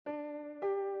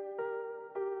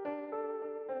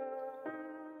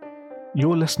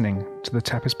You're listening to the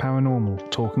Tepes Paranormal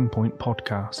Talking Point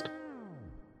podcast,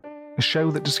 a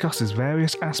show that discusses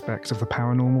various aspects of the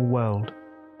paranormal world,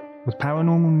 with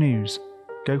paranormal news,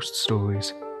 ghost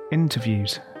stories,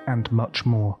 interviews, and much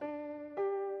more.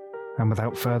 And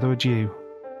without further ado,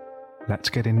 let's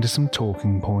get into some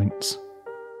talking points.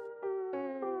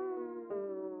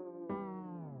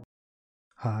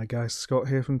 Hi guys, Scott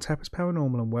here from Tepes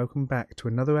Paranormal and welcome back to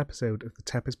another episode of the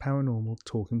Tepes Paranormal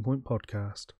Talking Point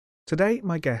podcast. Today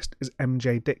my guest is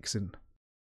MJ Dixon.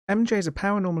 MJ is a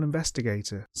paranormal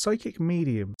investigator, psychic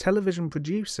medium, television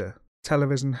producer,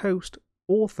 television host,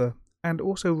 author, and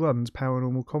also runs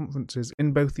paranormal conferences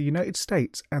in both the United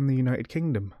States and the United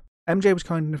Kingdom. MJ was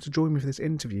kind enough to join me for this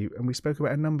interview and we spoke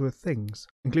about a number of things,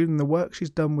 including the work she's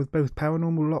done with both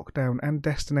Paranormal Lockdown and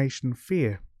Destination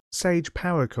Fear, Sage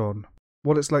Paracon,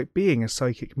 what it's like being a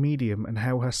psychic medium and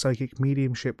how her psychic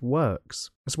mediumship works,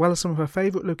 as well as some of her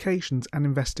favourite locations and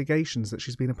investigations that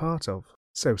she's been a part of.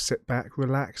 So sit back,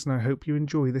 relax, and I hope you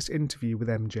enjoy this interview with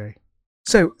MJ.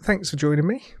 So, thanks for joining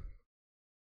me.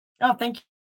 Oh, thank you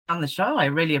on the show. I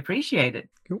really appreciate it.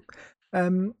 Cool.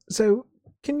 So,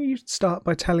 can you start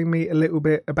by telling me a little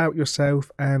bit about yourself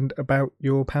and about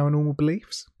your paranormal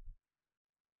beliefs?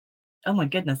 Oh my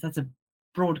goodness, that's a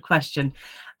broad question.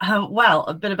 Well,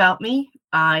 a bit about me.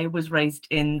 I was raised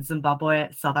in Zimbabwe,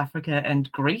 South Africa,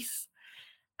 and Greece,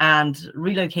 and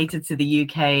relocated to the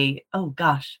UK,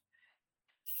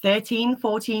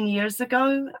 14 years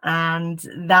ago. And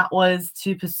that was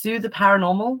to pursue the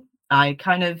paranormal. I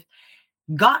kind of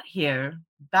got here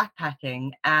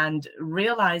backpacking and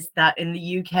realized that in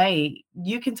the UK,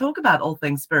 you can talk about all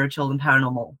things spiritual and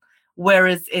paranormal,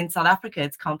 whereas in South Africa,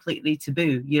 it's completely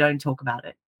taboo. You don't talk about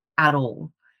it at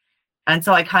all. And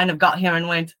so I kind of got here and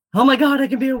went, oh my God, I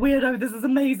can be a weirdo. This is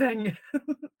amazing.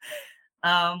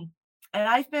 And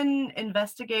I've been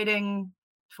investigating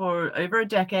for over a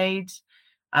decade.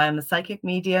 I'm a psychic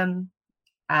medium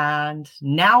and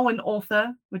now an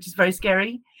author, which is very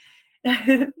scary.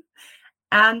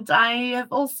 And I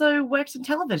have also worked in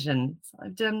television. So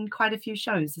I've done quite a few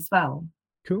shows as well.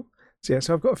 Cool. So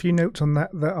I've got a few notes on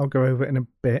that I'll go over in a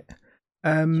bit.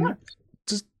 Sure.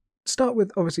 Just start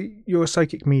with, obviously, you're a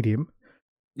psychic medium.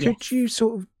 Could you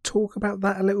sort of talk about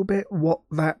that a little bit? What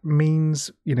that means,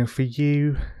 for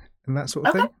you and that sort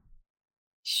of thing?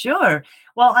 Sure.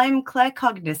 Well, I'm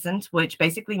claircognizant, which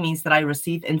basically means that I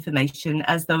receive information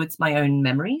as though it's my own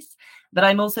memories, but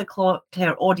I'm also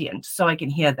clairaudient, so I can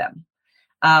hear them.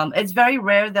 It's very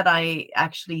rare that I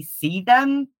actually see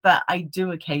them, but I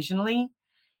do occasionally.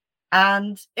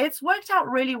 And it's worked out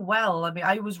really well. I mean,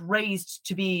 I was raised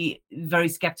to be very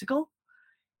skeptical.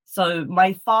 So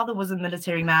my father was a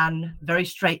military man, very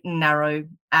straight and narrow,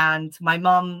 and my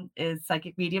mom is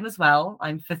psychic medium as well.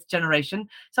 I'm fifth generation.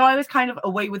 So I was kind of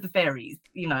away with the fairies.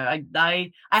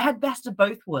 I had best of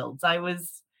both worlds. I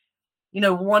was,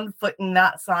 1 foot in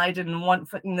that side and 1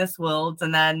 foot in this world.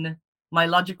 And then my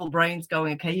logical brain's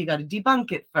going, okay, you got to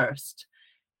debunk it first.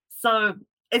 So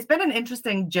it's been an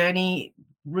interesting journey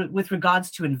with regards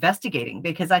to investigating,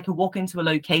 because I could walk into a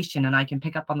location and I can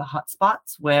pick up on the hot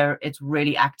spots where it's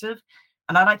really active.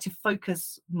 And I like to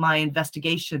focus my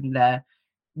investigation there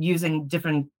using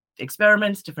different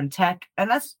experiments, different tech. And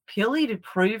that's purely to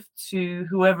prove to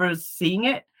whoever's seeing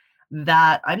it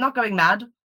that I'm not going mad.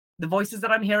 The voices that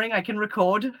I'm hearing, I can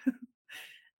record.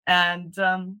 And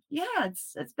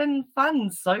it's been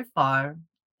fun so far.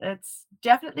 It's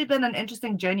definitely been an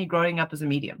interesting journey growing up as a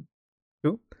medium.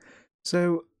 Cool.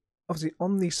 So, obviously,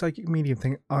 on the psychic medium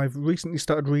thing, I've recently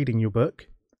started reading your book.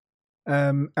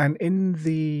 And in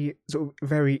the sort of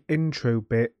very intro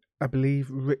bit, I believe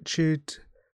Richard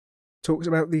talks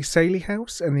about the Saley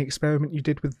House and the experiment you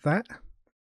did with that.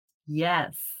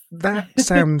 Yes. That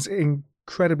sounds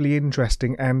incredibly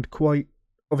interesting and quite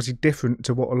obviously different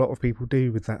to what a lot of people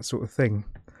do with that sort of thing.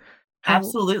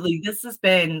 Absolutely. This has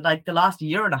been like the last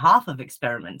year and a half of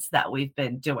experiments that we've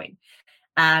been doing.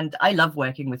 And I love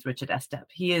working with Richard Estep.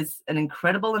 He is an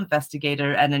incredible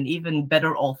investigator and an even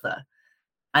better author.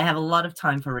 I have a lot of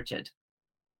time for Richard.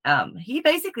 He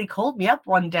basically called me up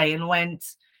one day and went,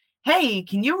 hey,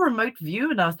 can you remote view?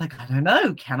 And I was like, I don't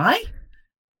know, can I?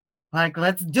 Like,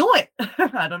 let's do it.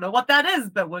 I don't know what that is,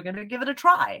 but we're going to give it a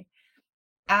try.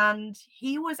 And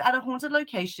he was at a haunted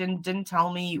location, didn't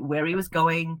tell me where he was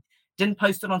going, didn't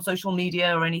post it on social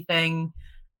media or anything.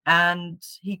 And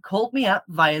he called me up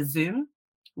via Zoom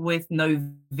with no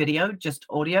video, just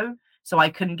audio. So I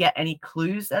couldn't get any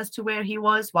clues as to where he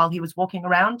was while he was walking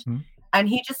around. And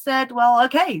he just said, well,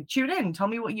 okay, tune in. Tell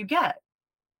me what you get.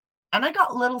 And I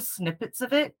got little snippets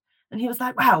of it. And he was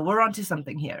like, wow, we're onto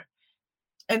something here.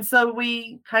 And so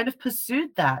we kind of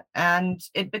pursued that, and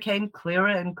it became clearer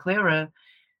and clearer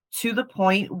to the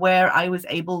point where I was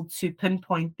able to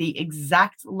pinpoint the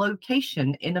exact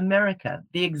location in America,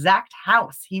 the exact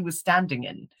house he was standing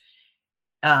in.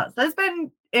 So it's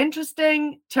been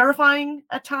interesting, terrifying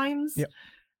at times, Yep.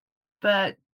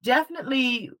 but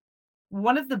definitely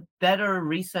one of the better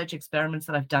research experiments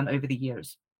that I've done over the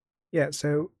years. Yeah,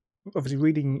 so obviously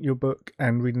reading your book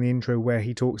and reading the intro where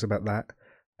he talks about that,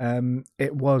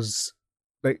 it was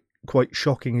like quite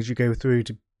shocking as you go through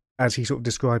to as he sort of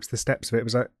describes the steps of it. It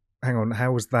was like, hang on,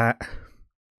 how was that?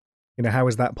 How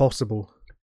is that possible?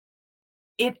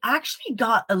 It actually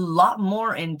got a lot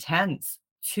more intense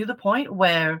to the point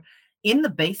where in the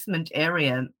basement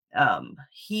area,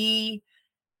 he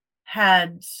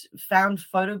had found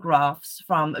photographs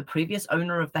from a previous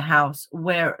owner of the house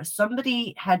where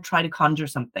somebody had tried to conjure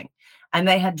something, and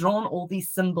they had drawn all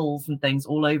these symbols and things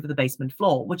all over the basement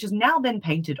floor, which has now been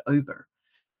painted over.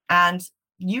 And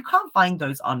you can't find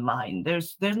those online.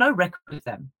 There's no record of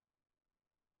them.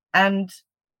 And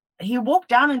he walked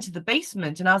down into the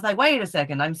basement, and I was like, wait a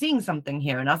second, I'm seeing something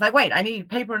here. And I was like, wait, I need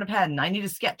paper and a pen. I need to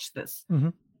sketch this. Mm-hmm.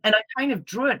 And I kind of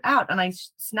drew it out, and I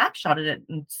snapshotted it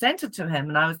and sent it to him.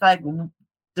 And I was like,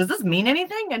 does this mean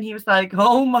anything? And he was like,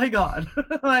 oh my God,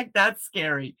 like that's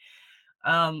scary.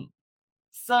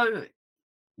 So,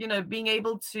 being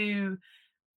able to,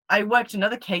 I worked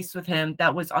another case with him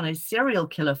that was on a serial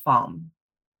killer farm.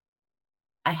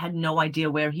 I had no idea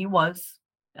where he was.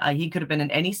 He could have been in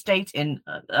any state, in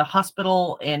a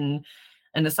hospital, in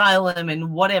an asylum,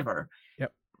 in whatever.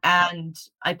 Yep. And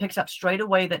I picked up straight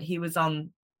away that he was on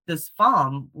this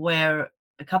farm where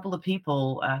a couple of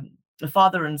people, a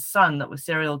father and son that were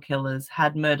serial killers,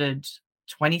 had murdered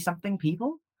 20-something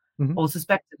people, mm-hmm. or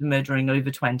suspected of murdering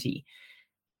over 20.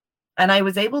 And I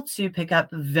was able to pick up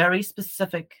very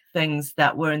specific things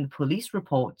that were in the police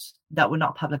reports that were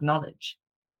not public knowledge.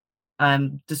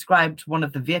 Described one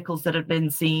of the vehicles that had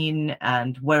been seen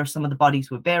and where some of the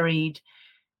bodies were buried.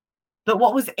 But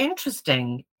what was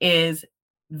interesting is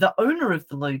the owner of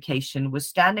the location was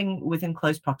standing within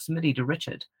close proximity to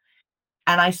Richard.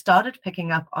 And I started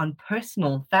picking up on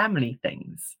personal family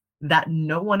things that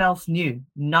no one else knew,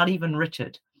 not even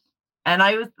Richard. And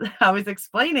I was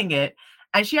explaining it,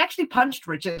 and she actually punched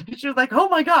Richard. She was like, oh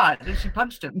my God, and she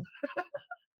punched him.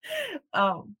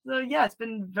 So yeah, it's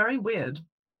been very weird.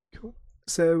 Cool.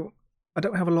 So I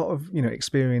don't have a lot of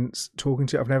experience talking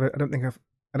to.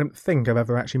 I don't think I've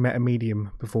ever actually met a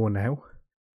medium before now.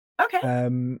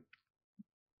 Okay.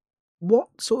 What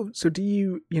sort of? So do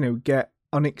you get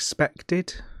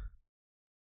unexpected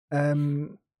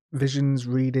visions,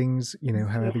 readings?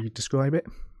 However you describe it.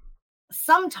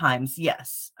 Sometimes,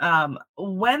 yes.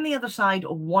 When the other side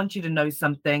want you to know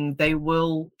something, they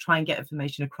will try and get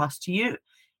information across to you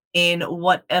in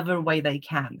whatever way they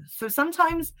can. So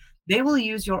sometimes they will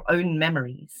use your own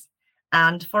memories.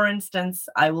 And for instance,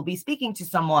 I will be speaking to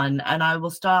someone and I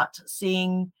will start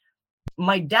seeing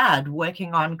my dad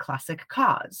working on classic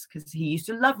cars because he used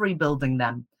to love rebuilding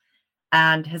them.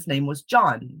 And his name was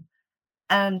John.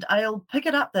 And I'll pick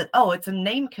it up that, oh, it's a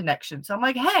name connection. So I'm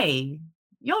like, hey,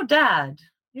 your dad,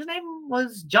 his name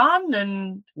was John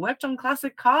and worked on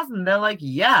classic cars. And they're like,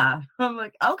 yeah. I'm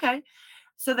like, okay.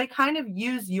 So they kind of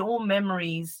use your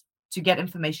memories to get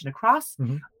information across,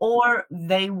 mm-hmm. or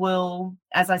they will,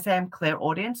 as I say, I'm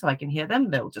clairaudient, so I can hear them.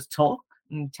 They'll just talk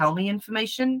and tell me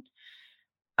information.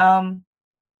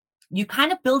 You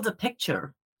kind of build a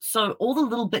picture. So all the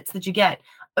little bits that you get,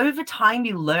 over time,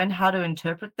 you learn how to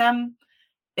interpret them.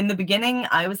 In the beginning,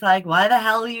 I was like, why the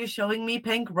hell are you showing me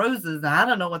pink roses? I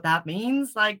don't know what that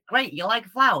means. Like, great, you like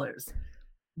flowers.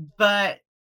 But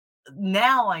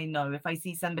now I know if I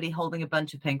see somebody holding a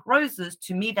bunch of pink roses,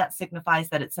 to me, that signifies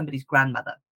that it's somebody's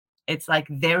grandmother. It's like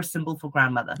their symbol for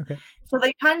grandmother. Okay. So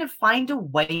they kind of find a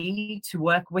way to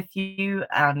work with you,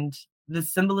 and the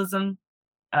symbolism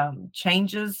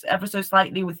changes ever so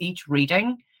slightly with each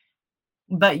reading,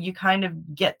 but you kind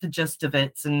of get the gist of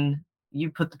it and you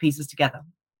put the pieces together.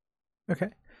 Okay.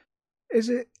 Is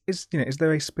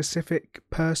there a specific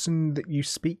person that you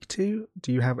speak to?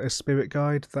 Do you have a spirit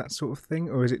guide, that sort of thing?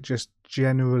 Or is it just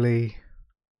generally,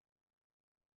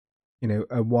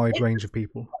 a wide range of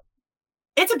people?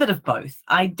 It's a bit of both.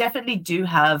 I definitely do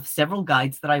have several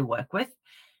guides that I work with,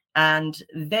 and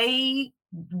they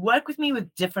work with me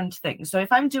with different things. So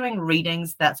if I'm doing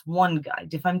readings, that's one guide.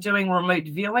 If I'm doing remote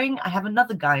viewing, I have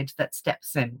another guide that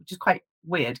steps in, which is quite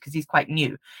weird because he's quite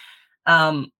new.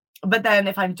 But then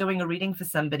if I'm doing a reading for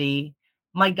somebody,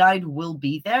 my guide will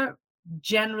be there.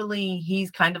 Generally,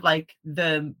 he's kind of like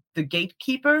the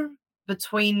gatekeeper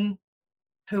between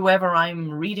whoever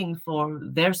I'm reading for,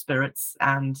 their spirits,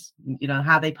 and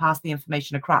how they pass the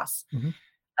information across. Mhm.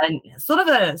 And sort of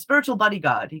a spiritual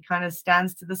bodyguard. He kind of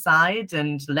stands to the side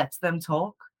and lets them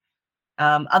talk.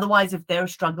 Otherwise, if they're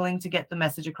struggling to get the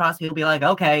message across, he'll be like,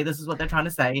 okay, this is what they're trying to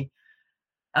say.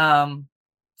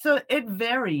 So it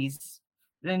varies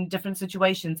in different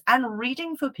situations. And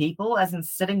reading for people, as in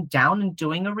sitting down and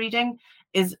doing a reading,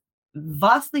 is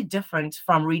vastly different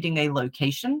from reading a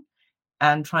location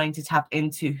and trying to tap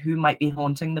into who might be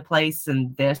haunting the place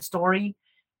and their story.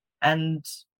 And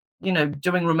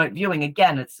doing remote viewing,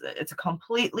 again, it's a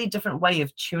completely different way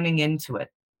of tuning into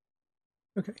it.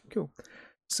 Okay, cool.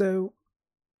 So,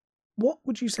 what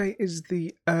would you say is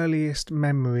the earliest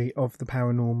memory of the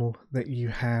paranormal that you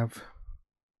have?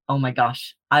 Oh my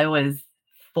gosh, I was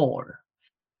 4,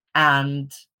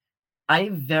 and I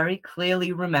very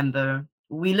clearly remember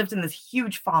we lived in this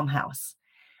huge farmhouse,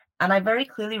 and I very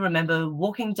clearly remember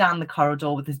walking down the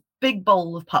corridor with this big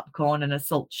bowl of popcorn and a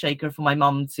salt shaker for my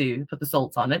mom to put the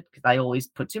salt on it, because I always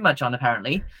put too much on,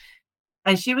 apparently.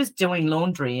 And she was doing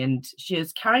laundry, and she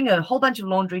was carrying a whole bunch of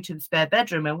laundry to the spare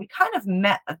bedroom, and we kind of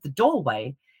met at the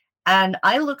doorway. And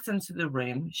I looked into the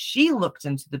room, she looked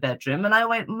into the bedroom, and I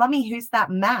went, "Mummy, who's that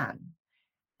man?"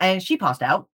 And she passed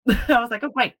out. I was like, "Oh,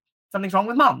 great, something's wrong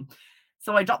with Mom."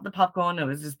 So I dropped the popcorn. It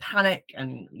was this panic,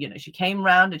 and she came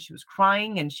round and she was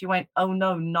crying, and she went, "Oh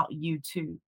no, not you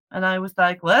too." And I was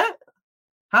like, "What?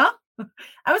 Huh?"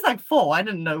 I was like 4. I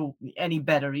didn't know any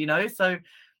better, So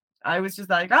I was just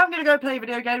like, "I'm gonna go play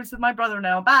video games with my brother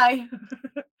now. Bye."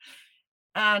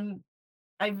 And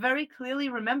I very clearly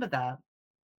remember that.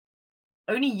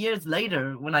 Only years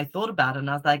later, when I thought about it, and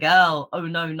I was like, oh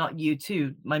no, not you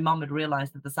too. My mom had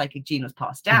realized that the psychic gene was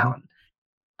passed Mhm. down.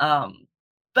 Um,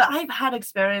 but I've had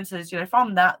experiences,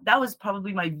 from that. That was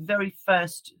probably my very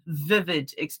first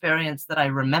vivid experience that I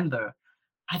remember.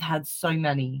 I've had so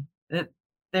many.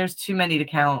 There's too many to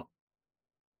count.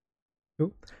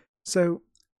 Cool. So,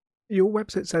 your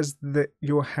website says that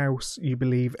your house, you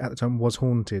believe, at the time was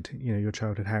haunted, your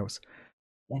childhood house.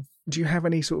 Yes. Do you have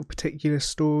any sort of particular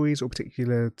stories or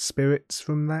particular spirits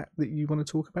from that you want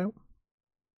to talk about?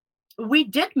 We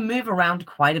did move around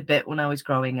quite a bit when I was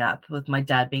growing up, with my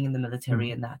dad being in the military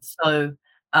Mhm. and that. So,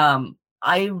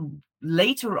 I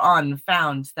later on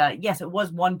found that, yes, it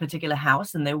was one particular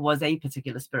house and there was a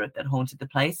particular spirit that haunted the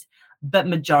place. But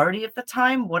majority of the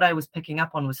time, what I was picking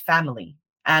up on was family.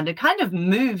 And it kind of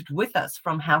moved with us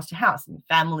from house to house, and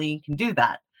family can do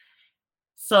that.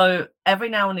 So every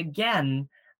now and again,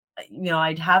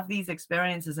 I'd have these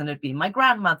experiences, and it'd be my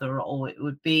grandmother, or it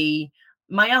would be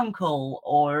my uncle,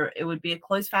 or it would be a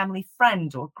close family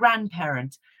friend or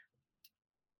grandparent.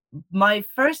 My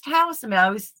first house, I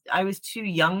mean, I was too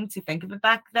young to think of it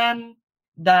back then,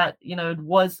 that, it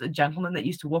was a gentleman that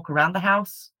used to walk around the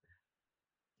house.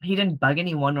 He didn't bug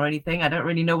anyone or anything. I don't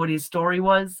really know what his story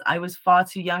was. I was far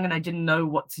too young, and I didn't know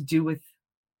what to do with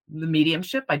the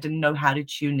mediumship. I didn't know how to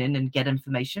tune in and get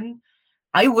information.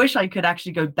 I wish I could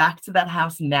actually go back to that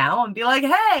house now and be like,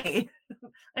 "Hey,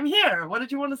 I'm here. What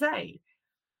did you want to say?"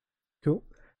 Cool.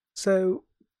 So,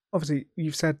 obviously,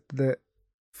 you've said that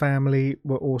family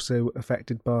were also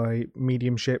affected by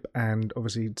mediumship and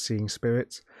obviously seeing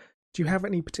spirits. Do you have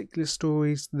any particular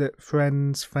stories that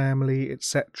friends, family,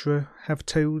 etc., have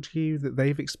told you that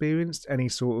they've experienced? Any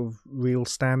sort of real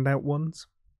standout ones?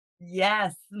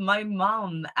 Yes, my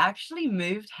mom actually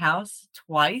moved house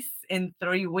twice in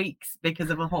 3 weeks because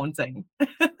of a haunting.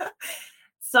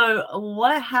 So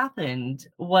what happened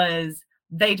was,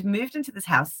 they'd moved into this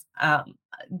house.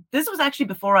 This was actually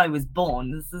before I was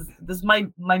born. This is my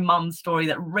mom's story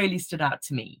that really stood out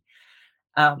to me.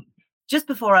 Um, just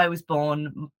before I was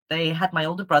born, they had my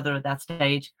older brother at that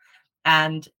stage,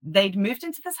 and they'd moved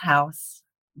into this house.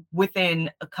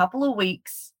 Within a couple of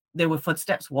weeks, there were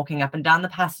footsteps walking up and down the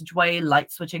passageway,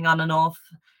 light switching on and off,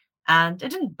 and it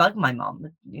didn't bug my mom.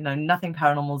 Nothing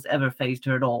paranormal's ever phased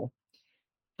her at all.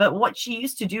 But what she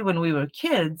used to do when we were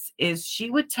kids is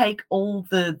she would take all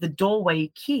the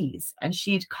doorway keys, and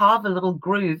she'd carve a little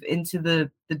groove into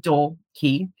the door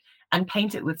key and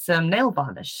paint it with some nail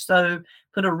varnish. So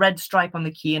put a red stripe on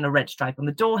the key and a red stripe on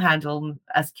the door handle,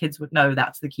 as kids would know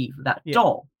that's the key for that Yeah.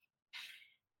 door.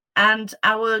 And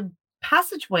our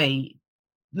passageway,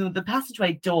 the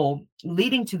passageway door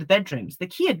leading to the bedrooms, the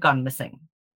key had gone missing.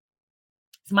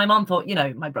 So my mom thought,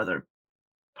 my brother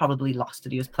probably lost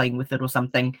it. He was playing with it or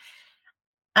something.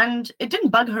 And it didn't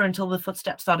bug her until the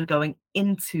footsteps started going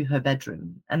into her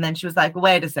bedroom. And then she was like,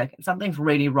 wait a second, something's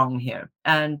really wrong here.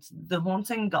 And the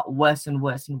haunting got worse and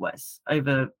worse and worse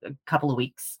over a couple of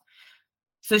weeks.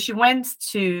 So she went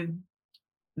to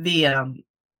the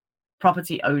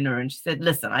property owner, and she said,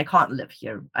 listen, I can't live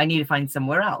here. I need to find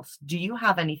somewhere else. Do you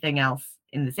have anything else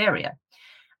in this area?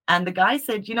 And the guy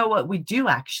said, you know what, we do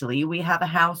actually. We have a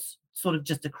house sort of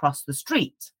just across the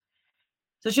street.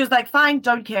 So she was like, fine,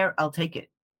 don't care. I'll take it.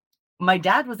 My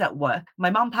dad was at work. My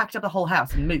mom packed up the whole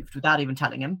house and moved without even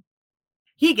telling him.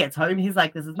 He gets home. He's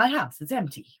like, this is my house. It's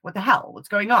empty. What the hell? What's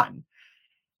going on?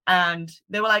 And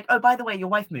they were like, oh, by the way, your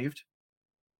wife moved.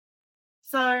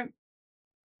 So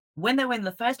when they were in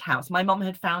the first house, my mom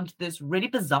had found this really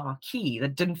bizarre key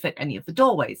that didn't fit any of the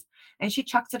doorways. And she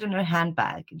chucked it in her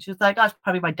handbag. And she was like, oh, it's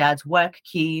probably my dad's work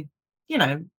key. You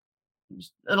know,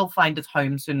 it'll find its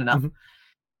home soon enough.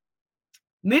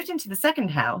 Moved into the second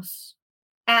house,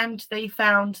 and they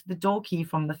found the door key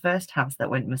from the first house that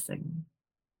went missing.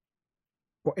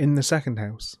 What, in the second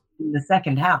house? In the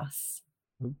second house.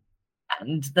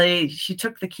 And she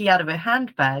took the key out of her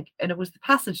handbag, and it was the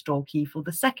passage door key for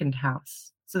the second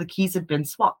house. So the keys had been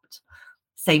swapped.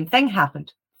 Same thing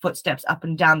happened. Footsteps up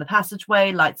and down the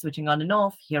passageway, lights switching on and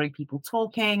off, hearing people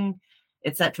talking,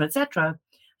 etc., etc.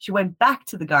 She went back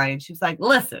to the guy and she was like,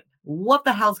 listen, what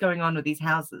the hell's going on with these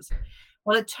houses?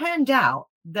 Well, it turned out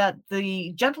that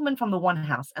the gentleman from the one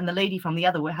house and the lady from the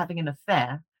other were having an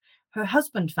affair. Her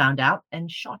husband found out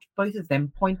and shot both of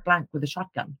them point blank with a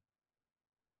shotgun.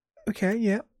 Okay,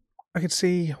 yeah. I could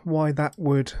see why that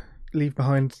would leave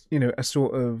behind, a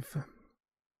sort of,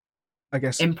 I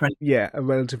guess, imprint. Yeah, a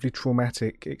relatively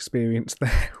traumatic experience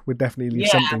there would definitely leave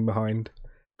something behind.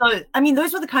 So, I mean,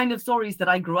 those were the kind of stories that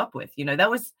I grew up with.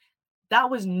 That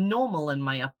was normal in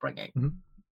my upbringing. Mm-hmm.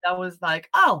 That was like,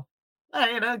 oh,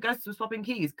 ghosts were swapping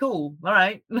keys. Cool. All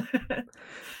right.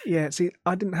 Yeah, see,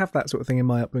 I didn't have that sort of thing in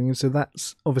my upbringing, so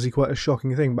that's obviously quite a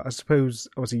shocking thing. But I suppose,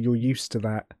 obviously, you're used to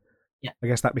that. Yeah. I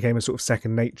guess that became a sort of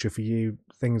second nature for you,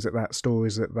 things like that,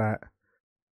 stories like that.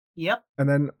 Yep. And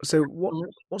then, so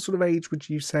what sort of age would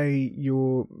you say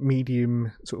your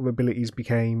medium sort of abilities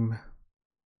became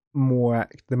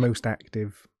the most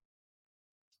active?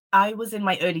 I was in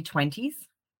my early 20s.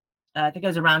 I think I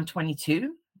was around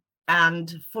 22.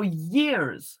 And for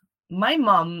years, my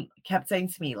mom kept saying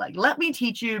to me, like, let me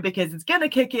teach you because it's going to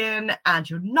kick in and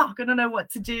you're not going to know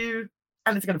what to do.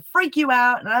 And it's going to freak you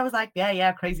out. And I was like,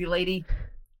 yeah, crazy lady.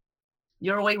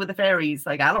 You're away with the fairies.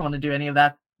 Like, I don't want to do any of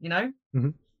that, Mm-hmm.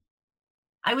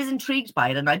 I was intrigued by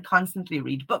it, and I'd constantly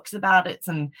read books about it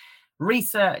and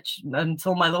research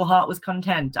until my little heart was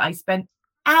content. I spent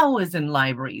hours in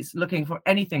libraries looking for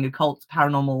anything occult,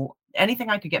 paranormal, anything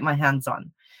I could get my hands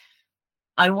on.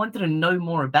 I wanted to know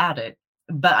more about it,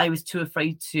 but I was too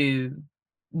afraid to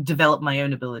develop my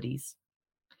own abilities.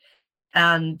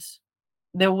 And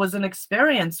there was an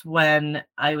experience when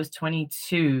I was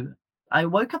 22. I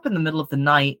woke up in the middle of the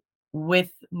night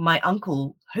with my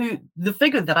uncle, who the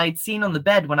figure that I'd seen on the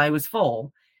bed when I was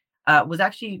 4 was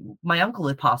actually my uncle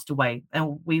had passed away,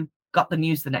 and we got the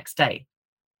news the next day,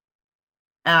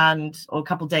 or a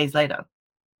couple of days later.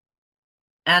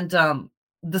 And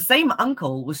the same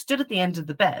uncle was stood at the end of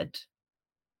the bed,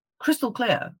 crystal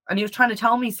clear, and he was trying to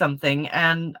tell me something,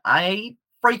 and I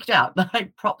freaked out.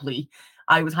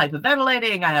 I was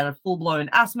hyperventilating. I had a full-blown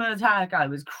asthma attack. I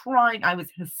was crying. I was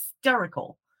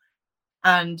hysterical.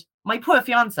 And my poor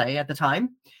fiance at the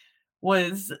time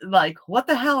was like, what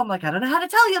the hell? I'm like, I don't know how to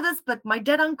tell you this, but my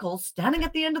dead uncle's standing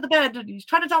at the end of the bed and he's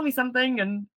trying to tell me something.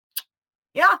 And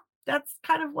yeah, that's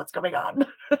kind of what's going on.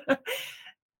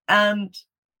 And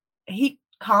he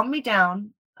calmed me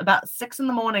down. About 6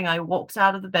 a.m, I walked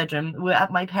out of the bedroom. We're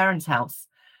at my parents' house.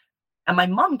 And my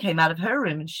mom came out of her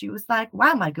room and she was like,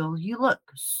 wow, my girl, you look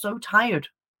so tired.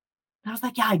 And I was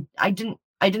like, yeah, I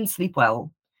didn't sleep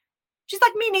well. She's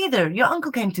like, me neither. Your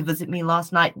uncle came to visit me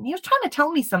last night and he was trying to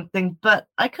tell me something, but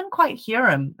I couldn't quite hear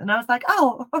him. And I was like,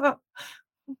 oh,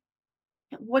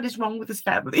 what is wrong with this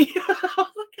family?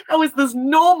 How is this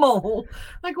normal?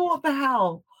 Like, what the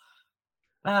hell?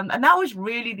 And that was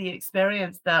really the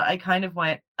experience that I kind of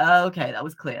went, oh, okay, that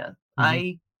was clear.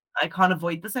 Mm-hmm. I can't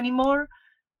avoid this anymore.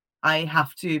 I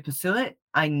have to pursue it.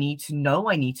 I need to know.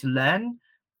 I need to learn.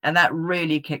 And that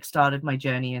really kickstarted my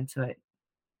journey into it.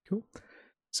 Cool.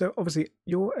 So obviously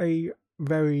you're a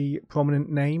very prominent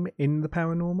name in the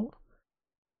paranormal.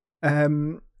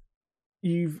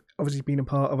 You've obviously been a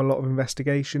part of a lot of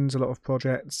investigations, a lot of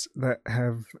projects that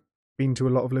have been to a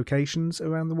lot of locations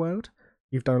around the world.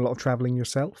 You've done a lot of traveling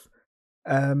yourself.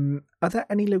 Are there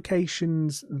any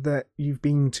locations that you've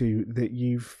been to that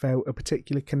you've felt a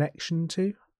particular connection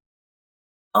to?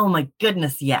 Oh my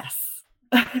goodness, yes.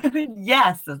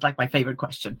 Yes, that's like my favorite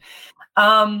question.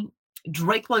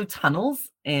 Drakelow Tunnels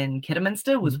in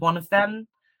Kidderminster was one of them.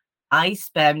 I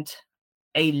spent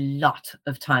a lot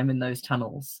of time in those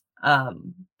tunnels.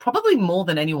 probably more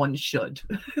than anyone should.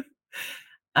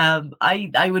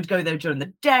 I would go there during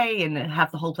the day and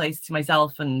have the whole place to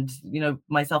myself, and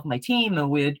myself and my team, and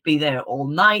we'd be there all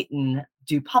night and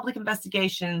do public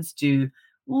investigations, do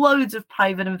loads of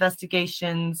private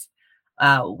investigations.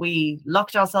 We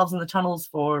locked ourselves in the tunnels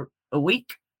for a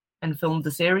week and filmed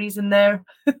the series in there.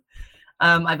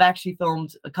 I've actually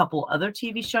filmed a couple other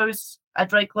TV shows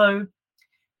at Drakelow,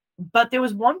 but there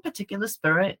was one particular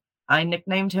spirit. I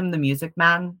nicknamed him the Music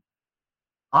Man.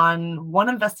 On one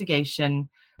investigation,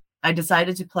 I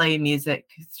decided to play music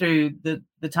through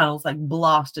the tunnels, like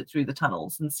blast it through the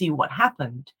tunnels and see what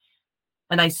happened.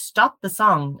 And I stopped the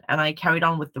song and I carried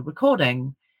on with the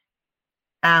recording.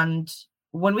 And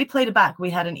when we played it back, we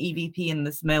had an EVP in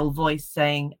this male voice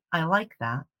saying, "I like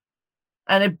that."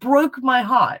 And it broke my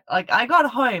heart. Like, I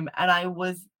got home and I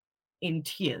was in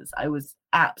tears. I was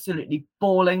absolutely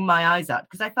bawling my eyes out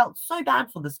because I felt so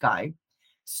bad for this guy,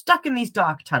 stuck in these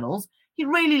dark tunnels. He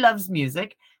really loves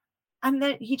music. And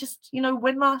then he just,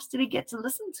 when last did he get to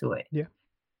listen to it? Yeah.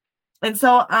 And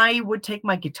so I would take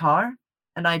my guitar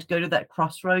and I'd go to that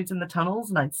crossroads in the tunnels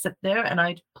and I'd sit there and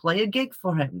I'd play a gig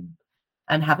for him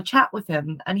and have a chat with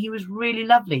him. And he was really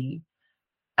lovely.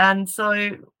 And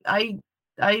so I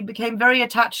became very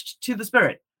attached to the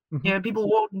spirit. Mm-hmm.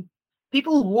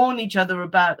 People warn each other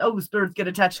about, oh, spirits get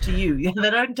attached to you. They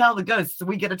don't tell the ghosts, so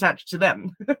we get attached to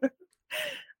them.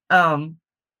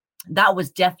 That was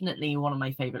definitely one of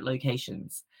my favorite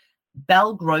locations.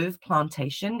 Belle Grove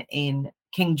Plantation in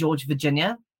King George,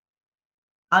 Virginia.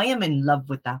 I am in love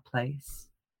with that place.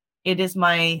 It is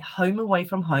my home away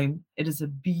from home. It is a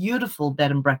beautiful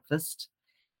bed and breakfast.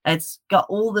 It's got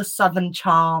all the southern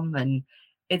charm and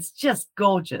it's just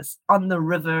gorgeous on the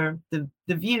river. The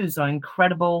views are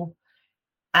incredible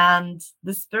and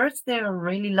the spirits there are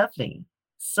really lovely.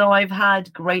 So I've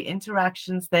had great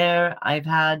interactions there. I've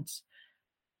had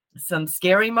some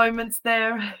scary moments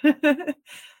there,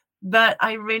 but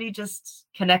I really just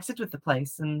connected with the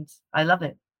place and I love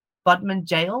it. Budman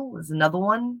Jail is another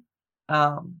one.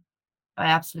 I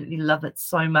absolutely love it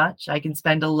so much. I can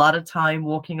spend a lot of time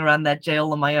walking around that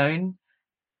jail on my own.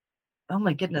 Oh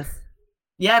my goodness.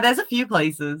 Yeah, there's a few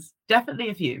places. Definitely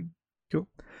a few. Cool.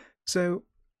 So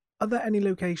are there any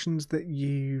locations that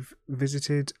you've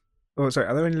visited, are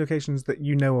there any locations that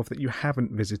you know of that you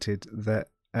haven't visited that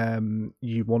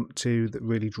you want to, that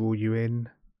really draw you in?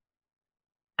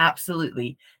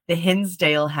 Absolutely. The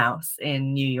Hinsdale House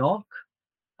in New York,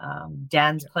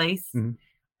 Dan's place. Mm-hmm.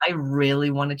 I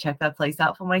really want to check that place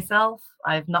out for myself.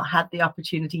 I've not had the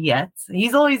opportunity yet.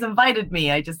 He's always invited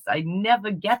me. I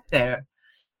never get there.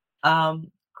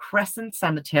 Crescent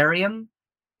Sanitarium.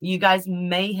 You guys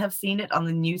may have seen it on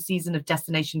the new season of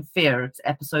Destination Fear. It's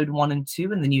episode 1 and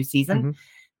 2 in the new season. Mm-hmm.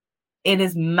 It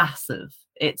is massive.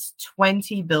 It's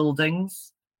 20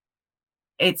 buildings.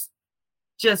 It's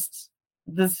just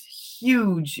this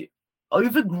huge,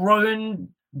 overgrown,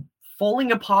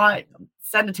 falling apart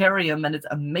sanitarium, and it's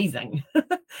amazing.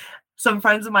 Some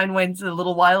friends of mine went a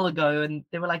little while ago and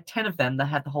there were like 10 of them that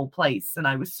had the whole place, and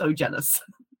I was so jealous.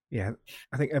 Yeah,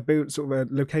 I think about sort of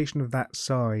a location of that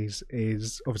size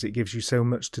is obviously it gives you so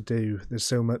much to do. There's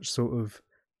so much sort of,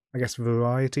 I guess,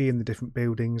 variety in the different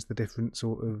buildings, the different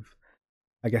sort of,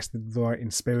 I guess, the variety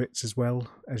in spirits as well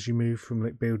as you move from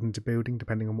like building to building,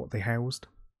 depending on what they housed.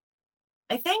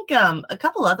 I think a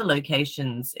couple other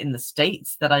locations in the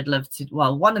States that I'd love to,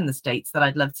 one in the States that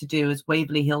I'd love to do is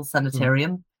Waverly Hills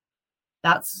Sanitarium. Mm-hmm.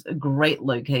 That's a great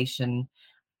location.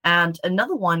 And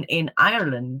another one in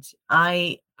Ireland,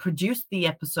 I produced the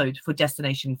episode for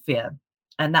Destination Fear,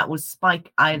 and that was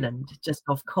Spike Island, just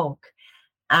off Cork.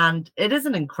 And it is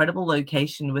an incredible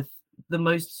location with the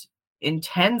most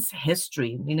intense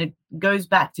history. I mean, it goes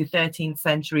back to 13th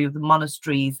century with the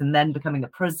monasteries and then becoming a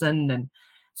prison. And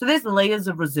so there's layers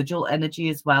of residual energy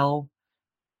as well.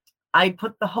 I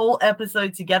put the whole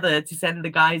episode together to send the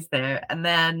guys there, and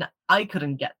then I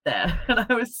couldn't get there. And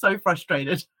I was so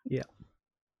frustrated. Yeah.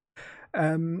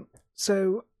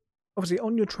 So obviously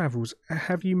on your travels,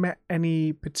 have you met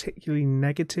any particularly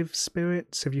negative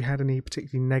spirits? Have you had any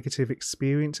particularly negative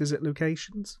experiences at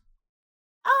locations?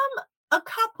 A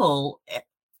couple.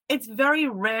 It's very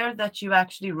rare that you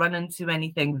actually run into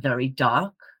anything very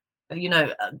dark.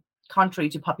 Contrary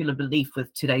to popular belief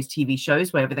with today's TV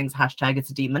shows where everything's hashtag it's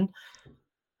a demon.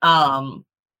 I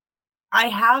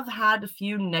have had a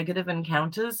few negative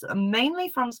encounters, mainly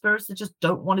from spirits that just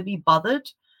don't want to be bothered.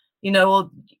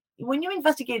 When you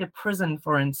investigate a prison,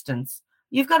 for instance,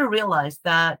 you've got to realize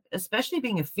that, especially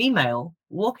being a female,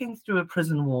 walking through a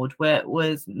prison ward where it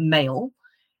was male,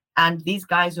 and these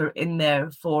guys are in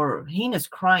there for heinous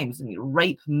crimes,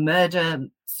 rape, murder,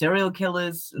 serial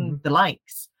killers and the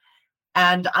likes.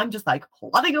 And I'm just like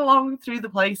plodding along through the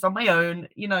place on my own.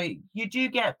 You know, you do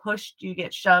get pushed, you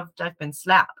get shoved. I've been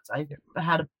slapped. I've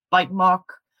had a bite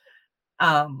mark.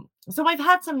 So I've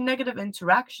had some negative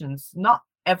interactions. Not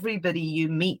everybody you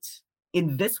meet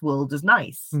in this world is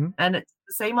nice. And it's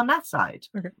the same on that side.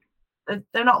 Okay.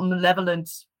 They're not malevolent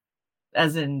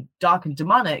as in dark and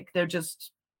demonic. They're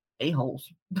just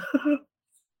a-holes.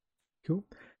 Cool.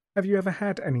 Have you ever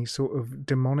had any sort of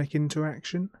demonic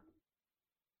interaction?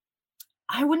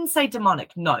 I wouldn't say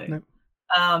demonic, no.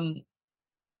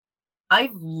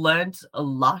 I've learned a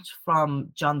lot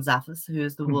from John Zaffis, who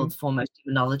is the world's foremost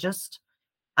demonologist,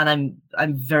 and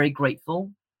I'm very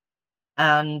grateful.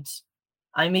 And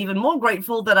I'm even more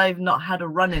grateful that I've not had a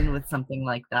run-in with something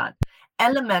like that.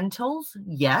 Elementals,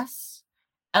 yes.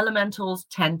 Elementals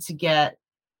tend to get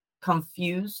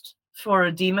confused for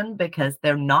a demon because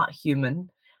they're not human.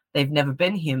 They've never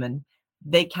been human.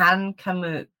 They can come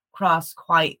across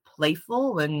quite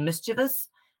playful and mischievous.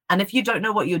 And if you don't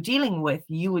know what you're dealing with,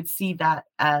 you would see that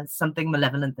as something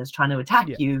malevolent that's trying to attack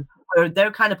you, or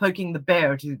they're kind of poking the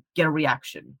bear to get a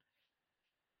reaction.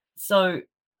 So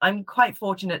I'm quite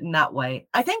fortunate in that way.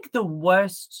 I think the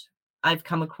worst I've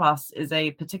come across is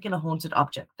a particular haunted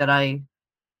object that I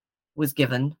was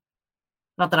given.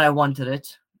 Not that I wanted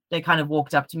it. They kind of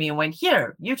walked up to me and went,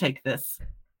 "Here, you take this."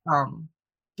 I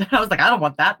was like, I don't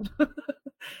want that,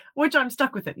 which I'm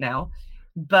stuck with it now.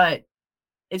 But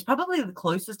it's probably the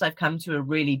closest I've come to a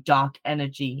really dark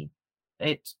energy.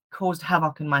 It caused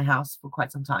havoc in my house for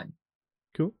quite some time.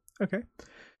 Cool. Okay.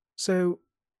 So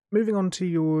moving on to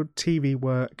your TV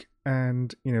work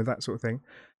and, you know, that sort of thing.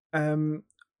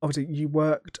 Obviously, you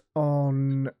worked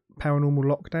on Paranormal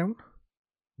Lockdown,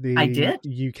 I did.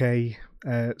 UK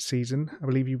season. I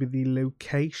believe you were the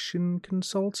location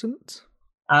consultant.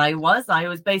 I was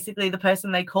basically the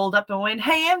person they called up and went,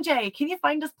 "Hey, MJ, can you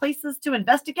find us places to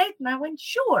investigate?" And I went,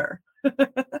 "Sure."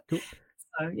 Cool.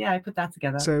 So yeah, I put that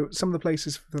together. So some of the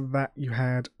places for that you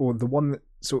had, or the one that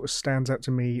sort of stands out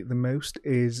to me the most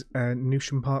is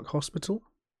Newsham Park Hospital.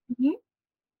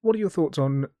 What are your thoughts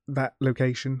on that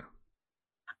location?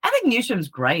 I think Newsham's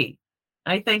great.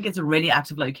 I think it's a really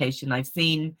active location. I've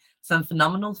seen some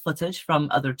phenomenal footage from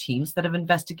other teams that have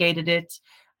investigated it.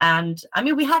 And I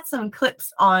mean, we had some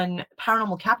clips on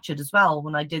Paranormal Captured as well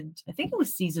when I did, I think it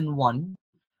was season 1.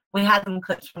 We had some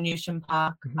clips from Newsham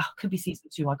Park. Could be season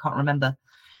 2, I can't remember.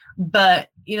 But,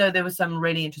 you know, there was some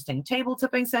really interesting table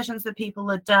tipping sessions that people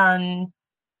had done.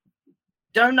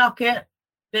 Don't knock it.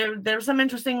 There's some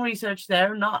interesting research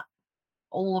there. Not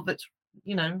all of it's,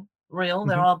 you know, real.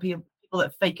 There are people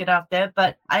that fake it out there.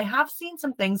 But I have seen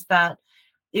some things that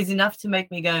is enough to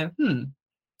make me go,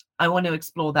 I want to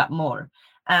explore that more.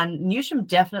 And Newsham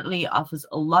definitely offers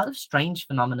a lot of strange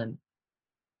phenomenon.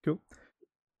 Cool.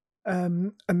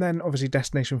 And then obviously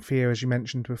Destination Fear, as you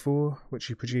mentioned before, which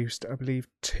you produced, I believe,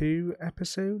 2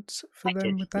 episodes for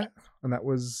them with that. Yes. And that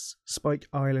was Spike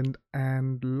Island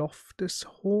and Loftus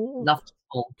Hall. Loftus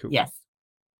Hall, cool. Yes.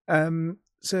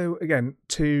 So again,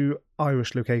 2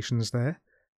 Irish locations there.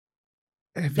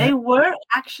 They were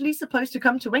actually supposed to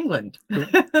come to England.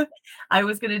 I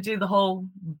was going to do the whole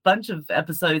bunch of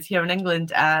episodes here in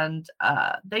England, and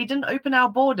they didn't open our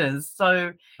borders.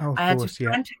 So I had to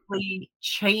frantically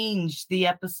change the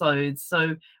episodes.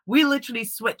 So we literally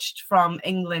switched from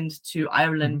England to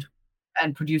Ireland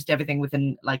and produced everything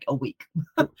within like a week.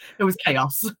 It was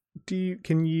chaos.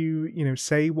 Can you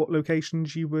say what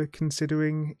locations you were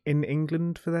considering in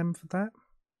England for them for that?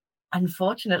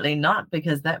 Unfortunately not,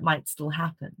 because that might still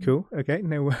happen. Cool. Okay,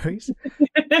 no worries.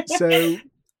 So,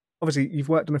 obviously, you've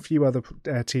worked on a few other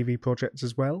TV projects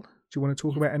as well. Do you want to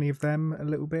talk about any of them a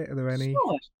little bit? Are there any?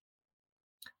 Sure.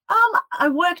 I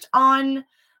worked on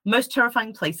Most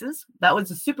Terrifying Places. That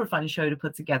was a super fun show to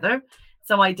put together.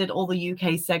 So I did all the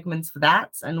UK segments for that,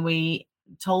 and we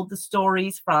told the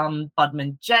stories from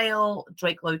Bodmin Jail,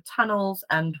 Drakelow Tunnels,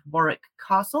 and Warwick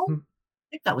Castle. I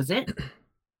think that was it.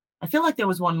 I feel like there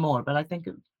was one more, but I think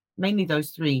mainly those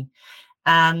 3.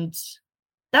 And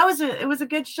it was a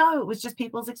good show. It was just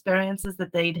people's experiences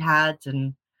that they'd had,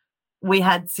 and we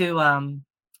had to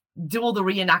do all the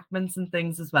reenactments and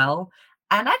things as well.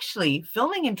 And actually,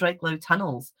 filming in Drakelow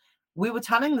Tunnels, we were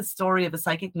telling the story of a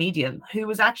psychic medium who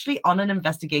was actually on an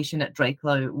investigation at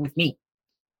Drakelow with me.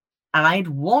 And I'd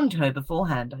warned her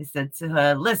beforehand. I said to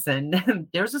her, "Listen,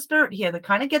 there's a spirit here that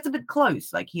kind of gets a bit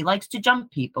close. Like, he likes to jump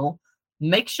people.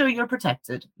 Make sure you're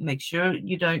protected. Make sure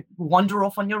you don't wander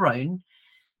off on your own."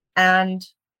 And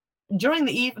during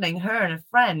the evening, her and a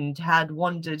friend had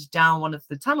wandered down one of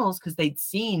the tunnels because they'd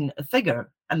seen a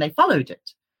figure and they followed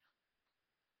it.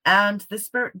 And the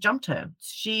spirit jumped her.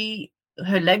 She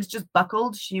her legs just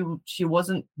buckled. She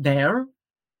wasn't there.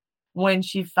 When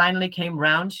she finally came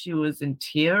round, she was in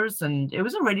tears, and it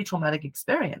was a really traumatic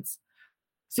experience.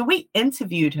 So we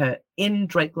interviewed her in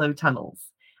Drakelow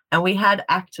tunnels, and we had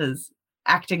actors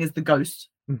acting as the ghost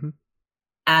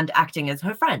and acting as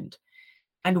her friend.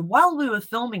 And while we were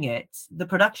filming it, the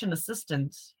production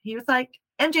assistant, he was like,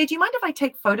 MJ, do you mind if I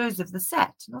take photos of the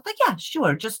set? And I was like, yeah,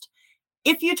 sure. Just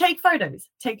if you take photos,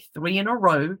 take 3 in a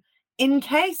row. In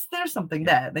case there's something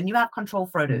there, then you have control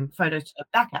photos to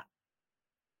look back at.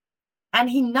 And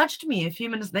he nudged me a few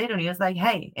minutes later, and he was like,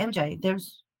 hey, MJ,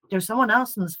 there's someone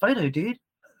else in this photo, dude.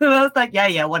 And I was like,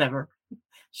 yeah, whatever.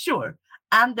 Sure.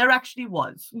 And there actually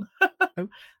was.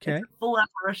 Okay. Full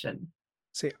apparition.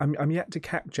 See, I'm yet to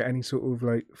capture any sort of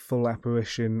like full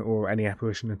apparition or any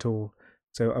apparition at all.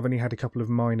 So I've only had a couple of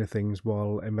minor things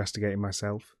while investigating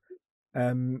myself.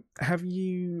 Have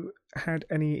you had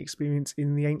any experience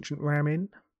in the Ancient Ram Inn?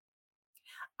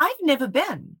 I've never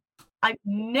been. I've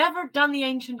never done the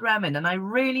Ancient Ram Inn, and I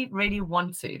really, really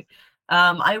want to.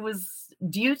 I was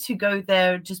due to go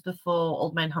there just before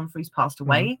Old Man Humphreys passed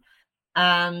away.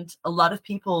 And a lot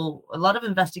of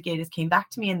investigators came back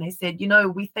to me and they said,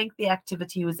 we think the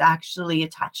activity was actually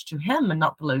attached to him and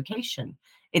not the location.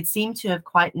 It seemed to have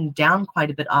quietened down quite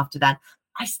a bit after that.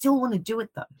 I still want to do it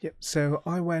though. Yep. So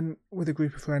I went with a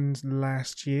group of friends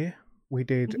last year. We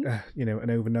did, an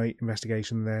overnight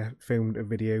investigation there, filmed a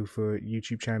video for a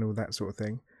YouTube channel, that sort of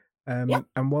thing.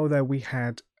 And while there, we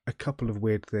had a couple of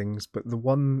weird things, but the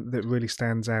one that really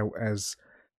stands out as,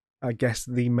 I guess,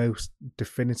 the most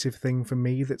definitive thing for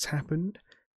me that's happened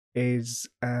is,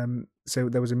 so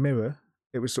there was a mirror.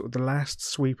 It was sort of the last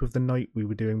sweep of the night we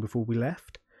were doing before we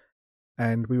left.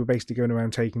 And we were basically going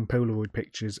around taking Polaroid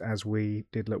pictures as we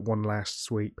did like one last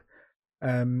sweep.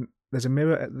 There's a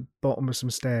mirror at the bottom of some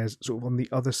stairs, sort of on the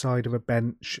other side of a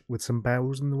bench with some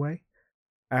bells in the way.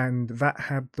 And that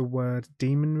had the word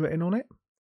demon written on it.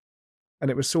 And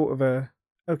it was sort of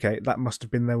okay, that must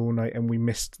have been there all night and we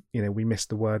missed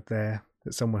the word there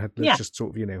that someone had just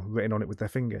sort of, written on it with their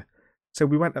finger. So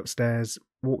we went upstairs,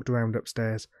 walked around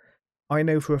upstairs. I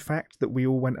know for a fact that we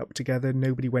all went up together.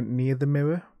 Nobody went near the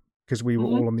mirror because we were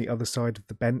all on the other side of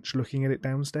the bench looking at it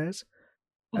downstairs.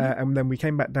 And then we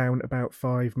came back down about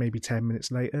 5, maybe 10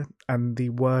 minutes later, and the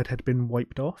word had been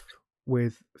wiped off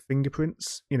with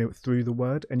fingerprints, through the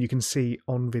word. And you can see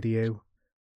on video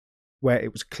where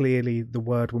it was clearly the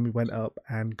word when we went up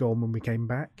and gone when we came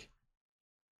back.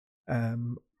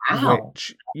 Wow.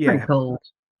 Which, yeah, cool.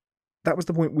 That was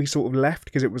the point we sort of left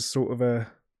because it was sort of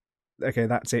okay,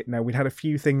 that's it. Now, we'd had a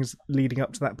few things leading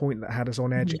up to that point that had us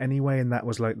on edge anyway, and that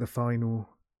was like the final,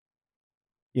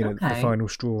 the final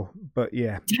straw. But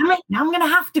yeah. Damn it, now I'm going to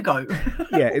have to go.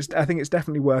 Yeah, I think it's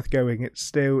definitely worth going. It's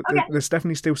still, there's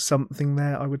definitely still something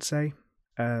there, I would say.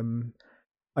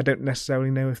 I don't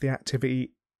necessarily know if the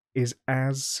activity is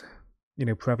as,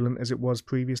 prevalent as it was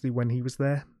previously when he was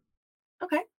there.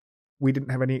 Okay. We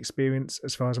didn't have any experience,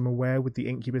 as far as I'm aware, with the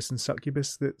incubus and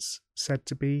succubus that's said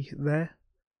to be there,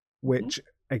 which,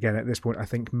 again, at this point, I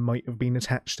think might have been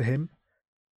attached to him.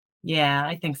 Yeah,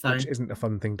 I think so. Which isn't a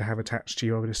fun thing to have attached to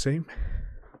you, I would assume.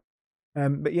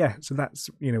 But yeah, so that's,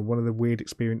 one of the weird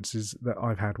experiences that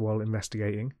I've had while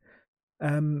investigating.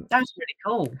 That's really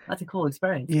cool. That's a cool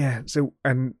experience. Yeah. So,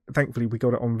 and thankfully we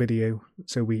got it on video.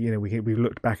 So we've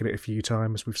looked back at it a few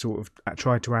times. We've sort of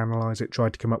tried to analyze it,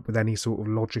 tried to come up with any sort of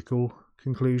logical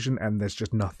conclusion, and there's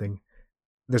just nothing.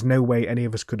 There's no way any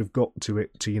of us could have got to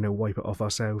it to, wipe it off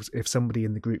ourselves. If somebody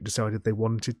in the group decided they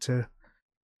wanted to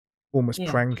almost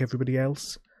prank everybody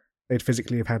else, they'd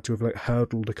physically have had to have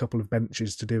hurdled a couple of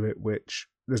benches to do it, which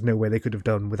there's no way they could have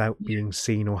done without being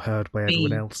seen or heard by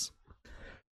everyone else.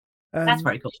 That's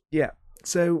very cool. Yeah.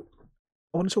 So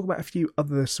I want to talk about a few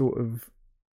other sort of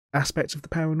aspects of the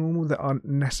paranormal that aren't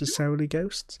necessarily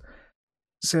ghosts.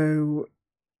 So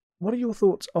what are your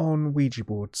thoughts on Ouija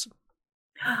boards?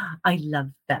 I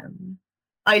love them.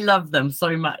 I love them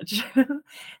so much.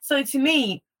 So to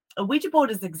me, a Ouija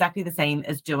board is exactly the same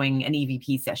as doing an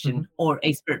EVP session or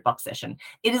a spirit box session.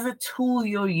 It is a tool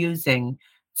you're using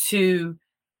to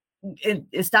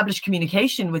establish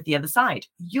communication with the other side.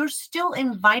 You're still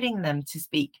inviting them to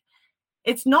speak.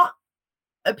 It's not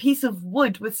a piece of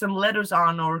wood with some letters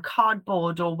on or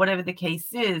cardboard or whatever the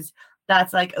case is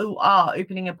that's like,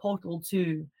 opening a portal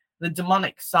to the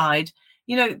demonic side.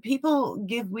 People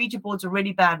give Ouija boards a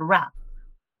really bad rap,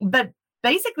 but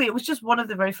basically it was just one of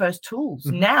the very first tools.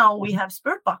 Now we have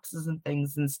spirit boxes and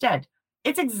things instead.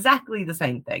 It's exactly the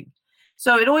same thing.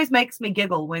 So it always makes me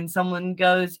giggle when someone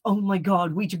goes, oh my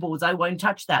God, Ouija boards, I won't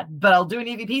touch that, but I'll do an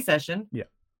EVP session. Yeah.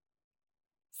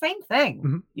 Same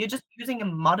thing. You're just using a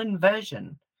modern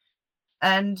version.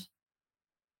 And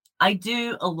I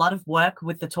do a lot of work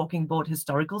with the Talking Board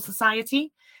Historical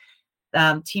Society,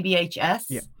 TBHS.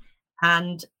 Yeah.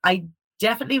 And I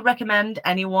definitely recommend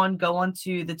anyone go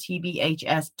onto the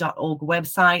tbhs.org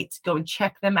website, go and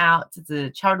check them out. It's a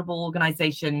charitable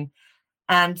organization,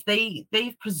 and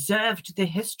they've preserved the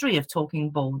history of talking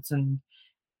boards. And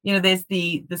there's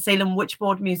the Salem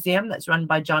Witchboard Museum that's run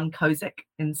by John Kozik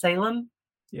in Salem.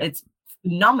 Yeah. It's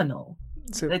phenomenal.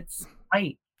 So, it's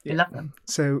great. Yeah. I love them.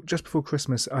 So just before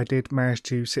Christmas, I did manage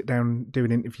to sit down, do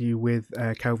an interview with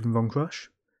Calvin von Crush.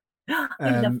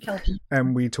 I love Calvin.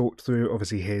 And we talked through,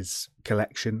 obviously, his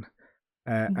collection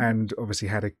and obviously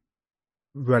had a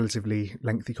relatively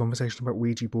lengthy conversation about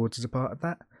Ouija boards as a part of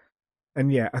that.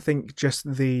 And yeah, I think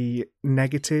just the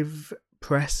negative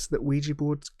press that Ouija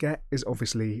boards get is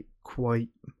obviously quite,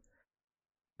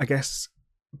 I guess,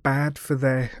 bad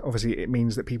for obviously it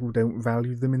means that people don't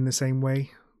value them in the same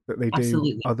way that they do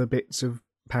Absolutely. other bits of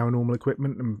paranormal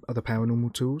equipment and other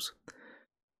paranormal tools.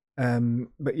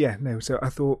 But yeah, no, so I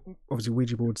thought obviously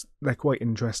Ouija boards, they're quite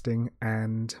interesting,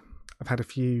 and I've had a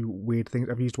few weird things.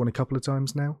 I've used one a couple of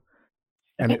times now,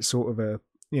 and it's sort of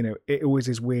it always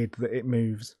is weird that it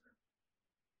moves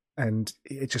and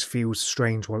it just feels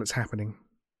strange while it's happening.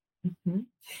 Mm-hmm.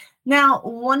 Now,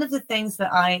 one of the things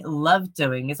that I love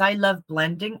doing is I love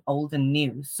blending old and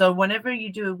new. So whenever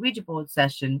you do a Ouija board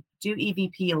session, do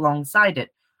EVP alongside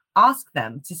it. Ask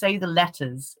them to say the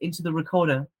letters into the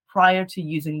recorder prior to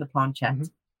using the planchette.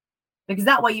 Mm-hmm. Because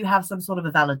that way you have some sort of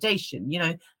a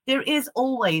validation. There is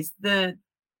always the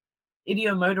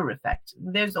ideomotor effect.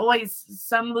 There's always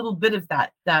some little bit of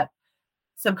that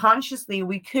subconsciously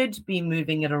we could be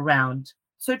moving it around.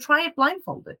 So try it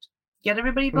blindfolded. Get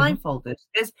everybody blindfolded.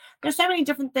 There's so many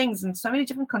different things and so many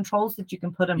different controls that you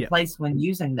can put in place when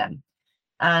using them.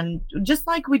 And just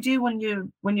like we do when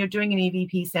you're doing an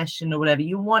EVP session or whatever,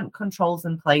 you want controls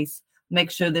in place, make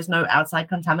sure there's no outside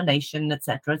contamination,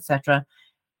 etc., etc.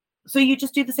 So you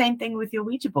just do the same thing with your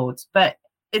Ouija boards, but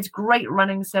it's great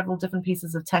running several different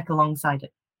pieces of tech alongside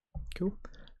it. Cool.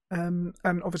 And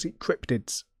obviously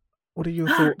cryptids. What are your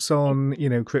thoughts on,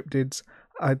 cryptids?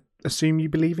 I assume you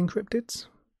believe in cryptids?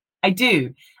 I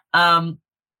do.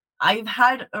 I've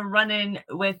had a run-in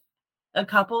with a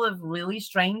couple of really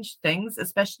strange things,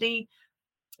 especially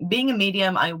being a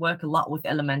medium. I work a lot with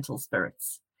elemental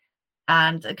spirits,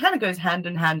 and it kind of goes hand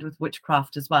in hand with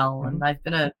witchcraft as well. Mm-hmm. And I've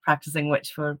been a practicing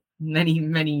witch for many,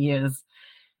 many years.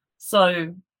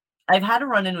 So I've had a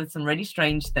run-in with some really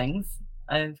strange things.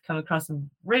 I've come across some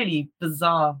really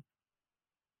bizarre,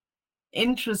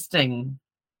 interesting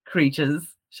creatures,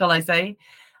 shall I say.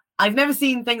 I've never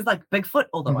seen things like Bigfoot,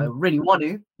 although I really want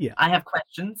to. Yeah. I have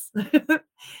questions.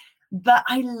 But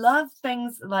I love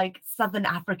things like Southern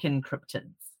African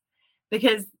cryptids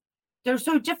because they're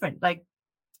so different. Like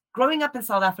growing up in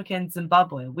South Africa and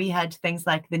Zimbabwe, we had things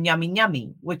like the Nyami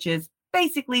Nyami, which is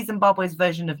basically Zimbabwe's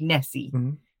version of Nessie,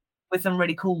 with some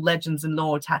really cool legends and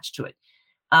lore attached to it.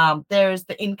 There's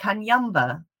the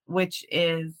Inkanyamba, which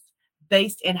is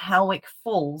based in Howick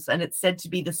Falls, and it's said to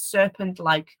be the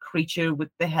serpent-like creature with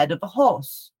the head of a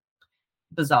horse,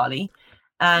 bizarrely.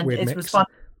 And weird it's mix.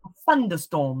 responsible for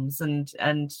thunderstorms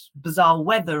and bizarre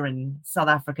weather in South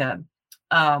Africa.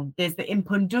 There's the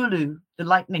Impundulu, the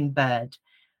lightning bird.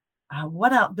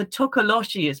 What else? The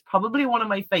Tokoloshi is probably one of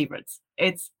my favorites.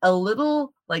 It's a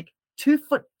little, 2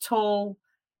 foot tall,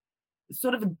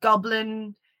 sort of a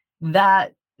goblin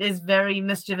that is very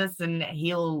mischievous, and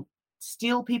he'll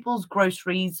steal people's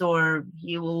groceries, or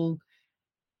he will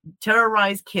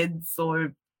terrorize kids,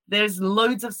 or there's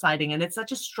loads of sighting, and it's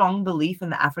such a strong belief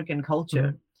in the African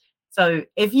culture. So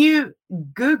if you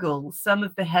Google some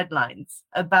of the headlines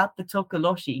about the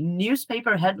Tokoloshi,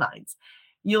 newspaper headlines,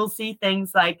 you'll see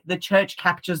things like the church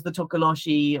captures the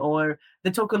Tokoloshi, or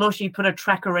the Tokoloshi put a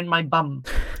tracker in my bum.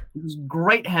 It was a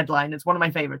great headline. It's one of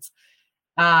my favorites.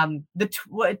 The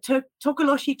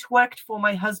Tokoloshi twerked for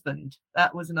my husband.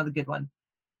 That was another good one.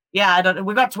 Yeah,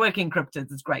 we've got twerking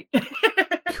cryptids. It's great.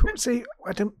 See,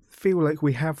 I don't feel like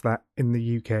we have that in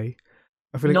the UK.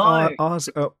 I feel like ours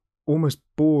are almost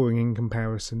boring in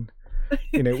comparison.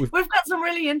 We've got some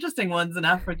really interesting ones in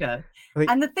Africa.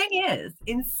 And the thing is,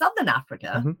 in Southern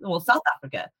Africa, South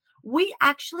Africa, we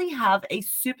actually have a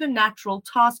supernatural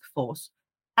task force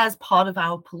as part of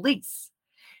our police.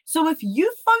 So if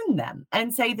you phone them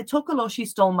and say the Tokoloshi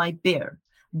stole my beer,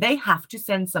 they have to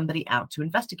send somebody out to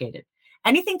investigate it.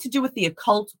 Anything to do with the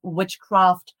occult,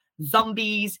 witchcraft,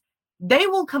 zombies, they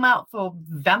will come out for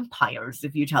vampires.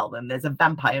 If you tell them there's a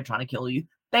vampire trying to kill you,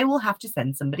 they will have to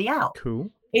send somebody out. Cool.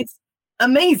 It's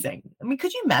amazing. I mean,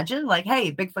 could you imagine,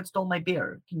 hey, Bigfoot stole my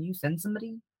beer. Can you send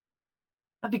somebody?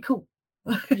 That'd be cool.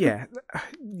 Yeah,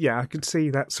 I could see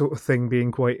that sort of thing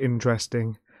being quite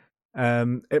interesting.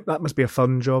 That must be a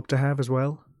fun job to have as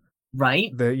well.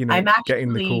 Right? The I'm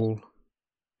getting the actually call.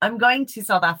 I'm going to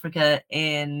South Africa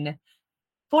in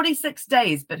 46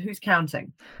 days, but who's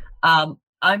counting?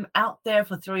 I'm out there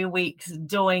for 3 weeks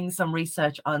doing some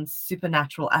research on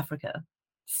supernatural Africa.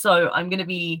 So I'm going to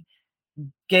be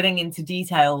getting into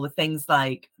detail with things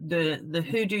like the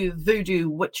hoodoo, voodoo,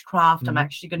 witchcraft. I'm Mhm.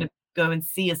 actually going to go and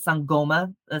see a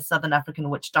Sangoma, a Southern African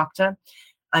witch doctor.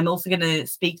 I'm also going to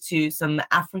speak to some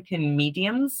African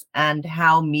mediums and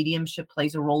how mediumship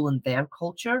plays a role in their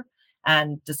culture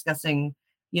and discussing,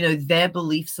 their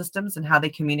belief systems and how they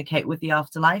communicate with the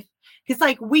afterlife. Because,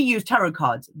 like, we use tarot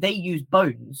cards, they use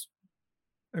bones.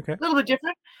 Okay. A little bit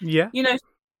different. Yeah.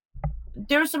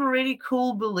 There are some really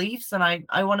cool beliefs, and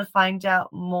I want to find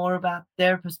out more about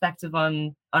their perspective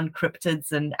on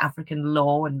cryptids and African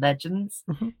lore and legends.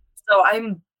 Hmm. So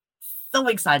I'm so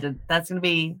excited. That's going to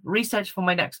be research for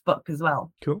my next book as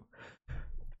well. Cool.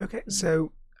 Okay,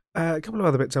 so a couple of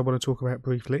other bits I want to talk about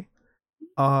briefly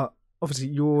are obviously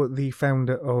you're the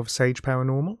founder of Sage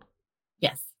Paranormal.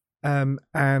 Yes.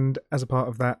 And as a part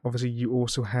of that, obviously you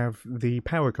also have the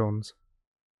PowerCons.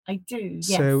 I do.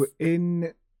 Yes. So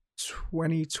in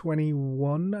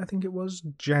 2021, I think it was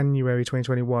January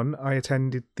 2021, I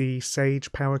attended the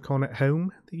Sage PowerCon at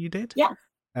home that you did. Yeah.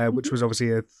 Which was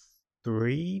obviously a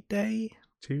 3-day,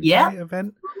 2-day Yeah.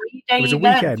 event. 3-day It was a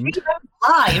event, weekend.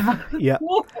 live. Yeah.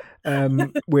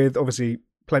 With obviously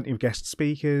plenty of guest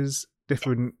speakers,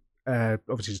 different,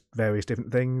 obviously just various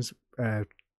different things,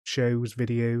 shows,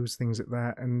 videos, things like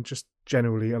that, and just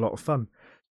generally a lot of fun.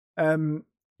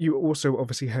 You also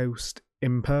obviously host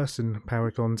in-person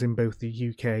PowerCons in both the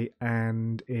UK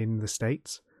and in the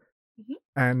States. Mhm.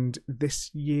 And this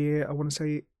year, I want to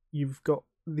say you've got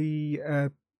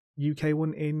the UK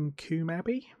one in Coombe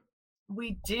Abbey.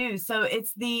 We do. So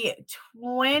it's the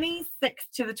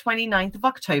 26th to the 29th of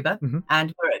October, Mhm.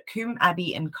 and we're at Coombe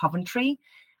Abbey in Coventry.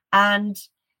 And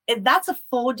that's a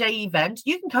 4-day event.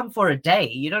 You can come for a day.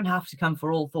 You don't have to come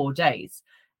for all 4 days.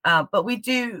 But we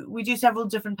do several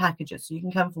different packages. So you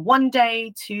can come for 1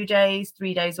 day, 2 days,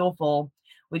 3 days, or 4.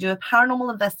 We do a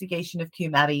paranormal investigation of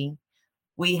Coombe Abbey.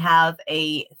 We have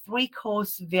a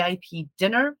 3-course VIP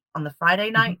dinner on the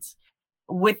Friday night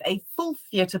with a full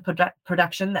theatre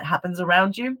production that happens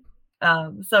around you.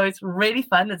 So it's really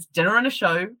fun. It's dinner and a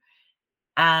show.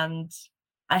 And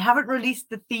I haven't released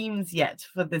the themes yet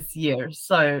for this year.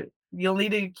 So you'll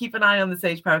need to keep an eye on the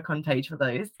Sage Paracon page for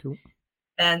those. Cool.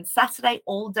 And Saturday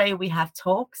all day we have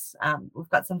talks. We've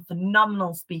got some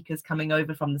phenomenal speakers coming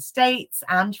over from the States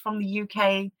and from the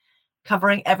UK,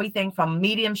 covering everything from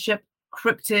mediumship,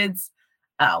 cryptids,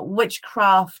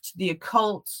 witchcraft, the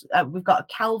occult. We've got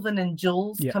Calvin and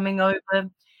Jules coming over,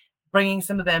 bringing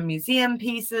some of their museum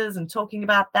pieces and talking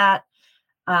about that.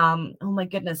 Oh my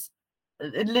goodness.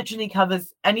 It literally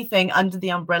covers anything under the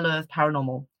umbrella of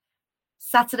paranormal.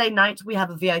 Saturday night, we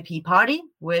have a VIP party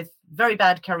with very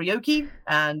bad karaoke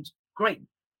and great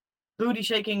booty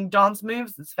shaking dance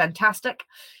moves. It's fantastic.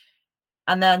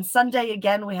 And then Sunday,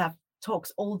 again, we have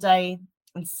talks all day.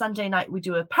 And Sunday night, we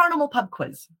do a paranormal pub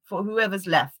quiz for whoever's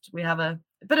left. We have a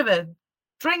bit of a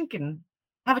drink and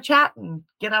have a chat and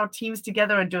get our teams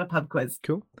together and do a pub quiz.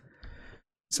 Cool.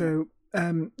 So,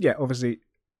 obviously,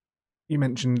 you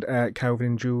mentioned Calvin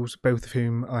and Jules, both of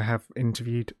whom I have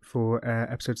interviewed for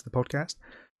episodes of the podcast.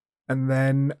 And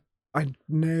then I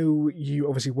know you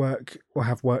obviously work or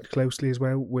have worked closely as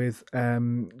well with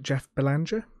Jeff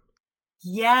Belanger.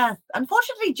 Yes.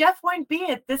 Unfortunately, Jeff won't be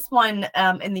at this one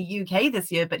in the UK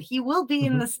this year, but he will be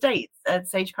in the States at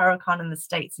Sage Paracon in the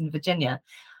States in Virginia.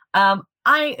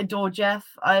 I adore Jeff.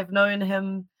 I've known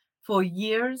him for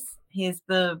years. He is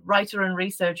the writer and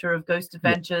researcher of Ghost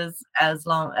Adventures, as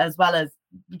well as,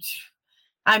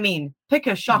 pick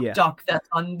a shock doc that's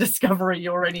on Discovery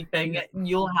or anything, and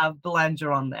you'll have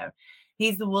Belanger on there.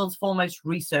 He's the world's foremost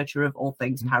researcher of all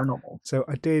things paranormal. So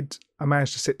I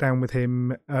managed to sit down with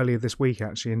him earlier this week,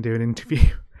 actually, and do an interview.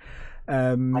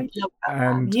 I love that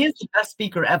man. He is the best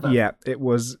speaker ever. Yeah,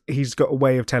 he's got a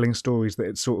way of telling stories that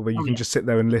it's sort of you can just sit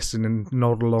there and listen and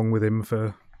nod along with him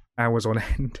for hours on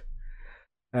end.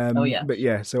 But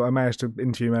yeah, so I managed to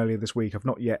interview him earlier this week. I've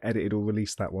not yet edited or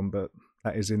released that one, but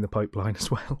that is in the pipeline as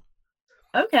well.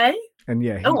 Okay. And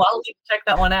yeah. I'll need to check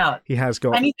that one out. He has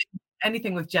got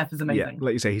anything with Jeff is amazing. Yeah,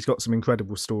 like you say, he's got some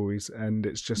incredible stories, and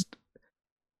it's just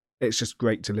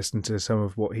great to listen to some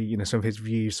of what he, some of his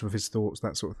views, some of his thoughts,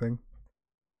 that sort of thing.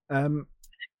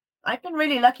 I've been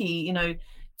really lucky.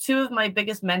 Two of my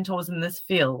biggest mentors in this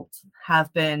field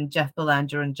have been Jeff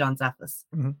Belanger and John Zaffis.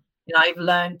 I've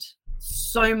learned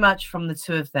so much from the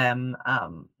two of them.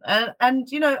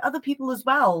 And you know, other people as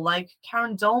well, like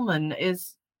Karen Dolman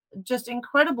is just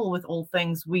incredible with all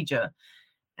things Ouija.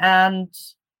 And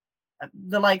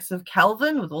the likes of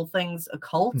Calvin with all things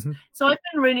occult. Mm-hmm. So I've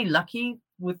been really lucky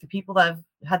with the people that I've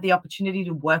had the opportunity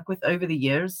to work with over the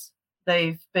years.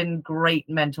 They've been great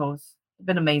mentors. They've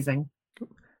been amazing.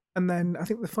 And then I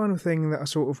think the final thing that I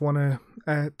sort of want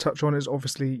to touch on is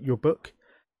obviously your book,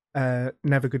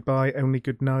 Never Goodbye, Only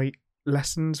Good Night,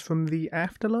 Lessons from the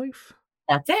Afterlife.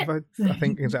 That's it. I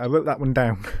think I wrote that one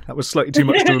down. That was slightly too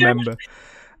much to remember.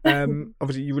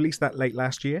 Obviously, you released that late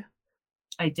last year.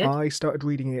 I did. I started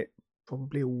reading it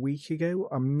probably a week ago.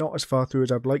 I'm not as far through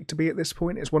as I'd like to be at this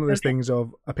point. It's one of those things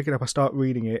of I pick it up, I start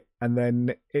reading it, and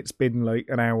then it's been like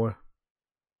an hour,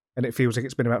 and it feels like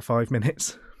it's been about 5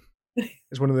 minutes.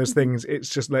 It's one of those things. It's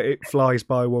just like it flies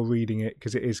by while reading it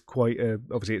because it is quite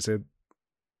obviously it's a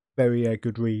very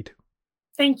good read.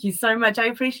 Thank you so much. I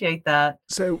appreciate that.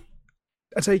 So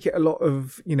I take it a lot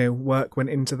of work went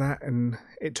into that, and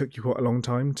it took you quite a long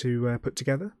time to put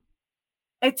together.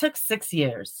 It took 6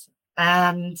 years,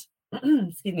 and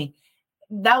excuse me,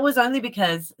 that was only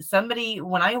because somebody,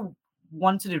 when I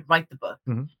wanted to write the book,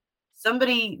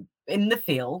 somebody in the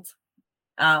field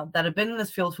that had been in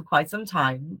this field for quite some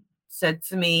time said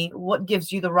to me, "What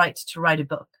gives you the right to write a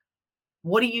book?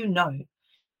 What do you know?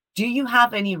 Do you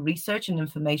have any research and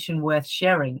information worth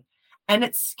sharing?" And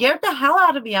it scared the hell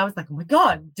out of me. I was like, "Oh my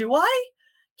God, do I?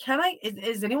 Can I?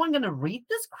 Is anyone going to read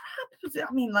this crap?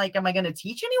 I mean, like, am I going to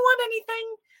teach anyone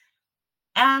anything?"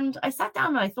 And I sat down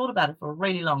and I thought about it for a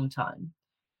really long time.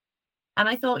 And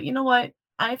I thought, you know what?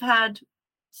 I've had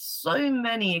so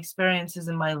many experiences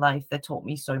in my life that taught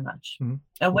me so much.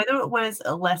 And whether it was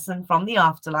a lesson from the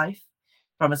afterlife,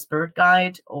 from a spirit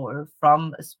guide, or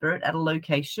from a spirit at a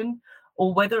location,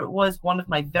 or whether it was one of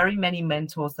my very many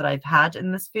mentors that I've had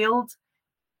in this field,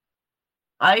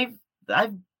 I've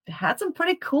had some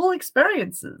pretty cool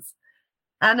experiences.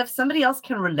 And if somebody else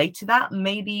can relate to that,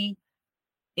 maybe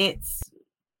it's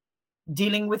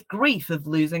dealing with grief of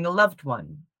losing a loved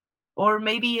one, or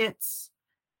maybe it's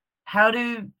how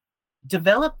to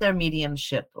develop their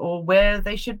mediumship, or where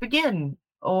they should begin,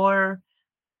 or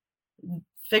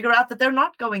figure out that they're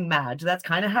not going mad. That's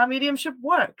kind of how mediumship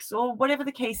works, or whatever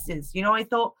the case is. I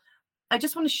thought I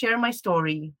just want to share my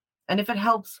story, and if it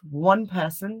helps one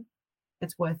person,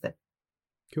 it's worth it.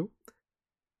 Cool.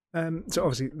 So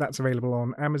obviously that's available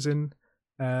on Amazon.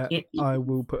 I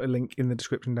will put a link in the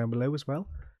description down below as well.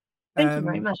 Thank you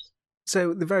very much.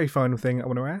 So the very final thing I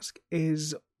want to ask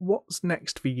is, what's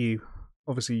next for you?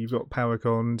 Obviously, you've got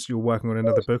PowerCons. You're working on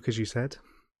another book, as you said.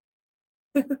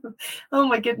 Oh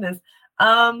my goodness.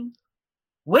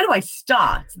 Where do I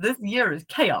start? This year is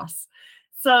chaos.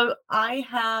 So I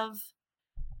have,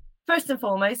 first and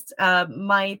foremost,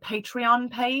 my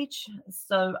Patreon page.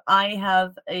 So I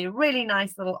have a really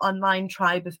nice little online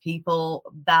tribe of people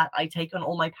that I take on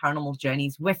all my paranormal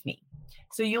journeys with me.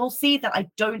 So you'll see that I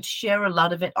don't share a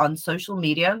lot of it on social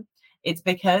media. It's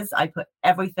because I put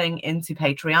everything into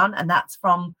Patreon, and that's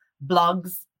from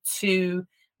blogs to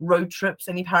road trips,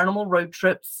 any paranormal road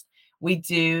trips. We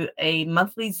do a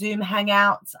monthly Zoom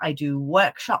hangout. I do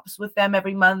workshops with them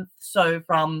every month. So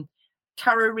from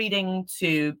tarot reading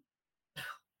to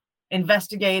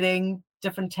investigating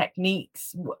different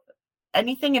techniques,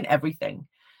 anything and everything.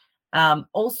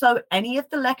 Also, any of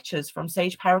the lectures from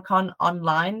Sage Paracon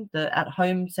online, the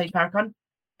at-home Sage Paracon,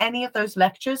 any of those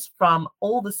lectures from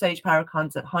all the Sage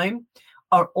Paracons at home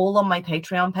are all on my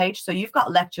Patreon page. So you've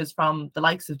got lectures from the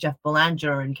likes of Jeff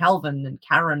Belanger and Calvin and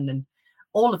Karen, and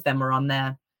all of them are on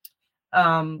there.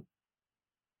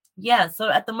 Yeah, so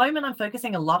at the moment I'm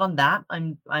focusing a lot on that.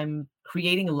 I'm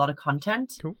creating a lot of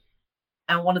content. Cool.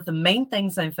 And one of the main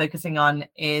things I'm focusing on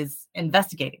is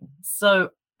investigating. So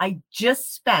I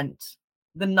just spent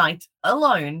the night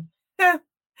alone. That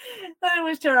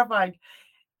was terrifying.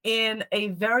 In a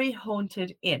very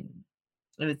haunted inn.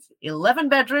 It was 11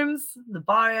 bedrooms, the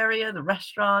bar area, the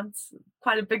restaurants,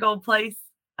 quite a big old place.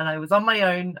 And I was on my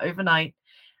own overnight.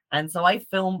 And so I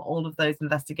film all of those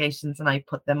investigations and I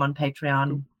put them on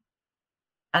Patreon.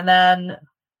 And then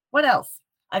what else?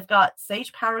 I've got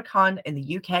Sage Paracon in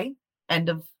the UK, end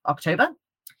of October.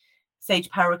 Sage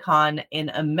Paracon in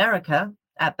America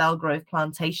at Belgrove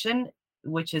Plantation,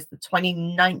 which is the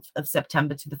 29th of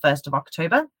September to the 1st of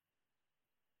October.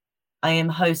 I am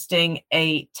hosting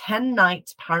a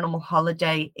 10-night paranormal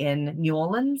holiday in New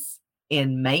Orleans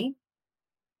in May.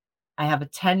 I have a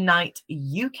 10-night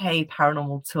UK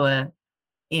paranormal tour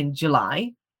in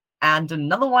July and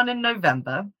another one in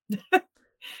November.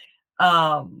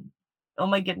 Oh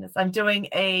my goodness. I'm doing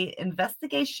a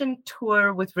investigation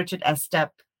tour with Richard Estep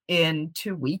in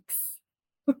 2 weeks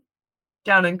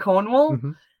down in Cornwall.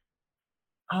 Mhm.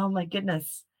 Oh my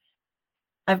goodness.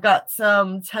 I've got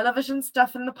some television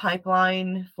stuff in the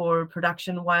pipeline for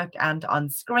production work and on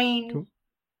screen. Cool.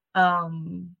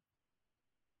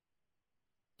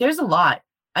 There's a lot.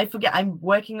 I forget. I'm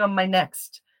working on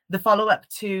the follow-up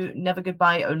to Never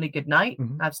Goodbye, Only Goodnight.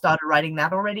 Mhm. I've started writing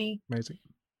that already. Amazing.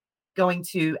 Going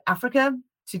to Africa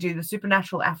to do the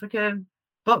Supernatural Africa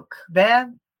book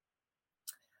there.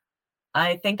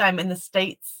 I think I'm in the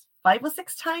States 5 or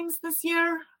 6 times this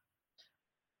year.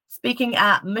 Speaking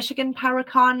at Michigan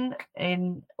Paracon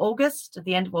in August, at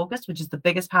the end of August, which is the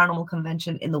biggest paranormal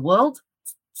convention in the world.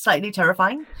 It's slightly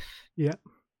terrifying. Yeah.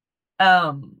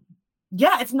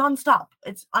 Yeah, it's nonstop.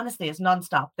 It's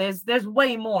nonstop. There's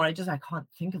way more. I can't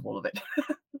think of all of it.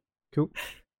 Cool.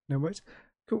 No worries.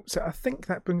 Cool. So I think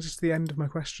that brings us to the end of my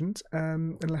questions.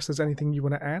 Unless there's anything you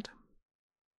want to add.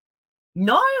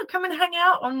 No, come and hang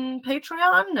out on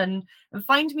Patreon and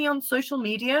find me on social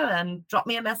media and drop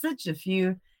me a message if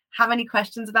you have any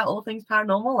questions about all things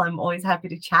paranormal. I'm always happy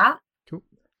to chat. Cool.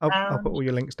 I'll put all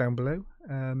your links down below.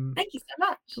 Thank you so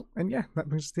much. Cool. And yeah, that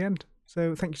brings us to the end.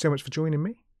 So thank you so much for joining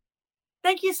me.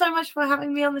 Thank you so much for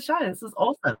having me on the show. This was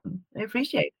awesome. I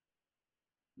appreciate it.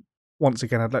 Once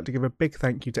again, I'd like to give a big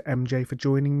thank you to MJ for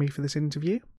joining me for this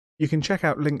interview. You can check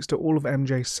out links to all of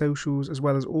MJ's socials as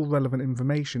well as all relevant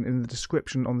information in the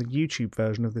description on the YouTube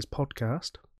version of this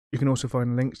podcast. You can also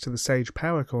find links to the Sage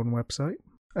Paracon website,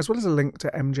 as well as a link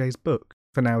to MJ's book.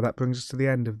 For now, that brings us to the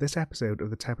end of this episode of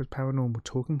the Tepper's Paranormal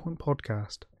Talking Point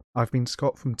podcast. I've been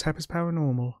Scott from Tepper's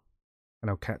Paranormal,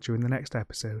 and I'll catch you in the next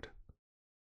episode.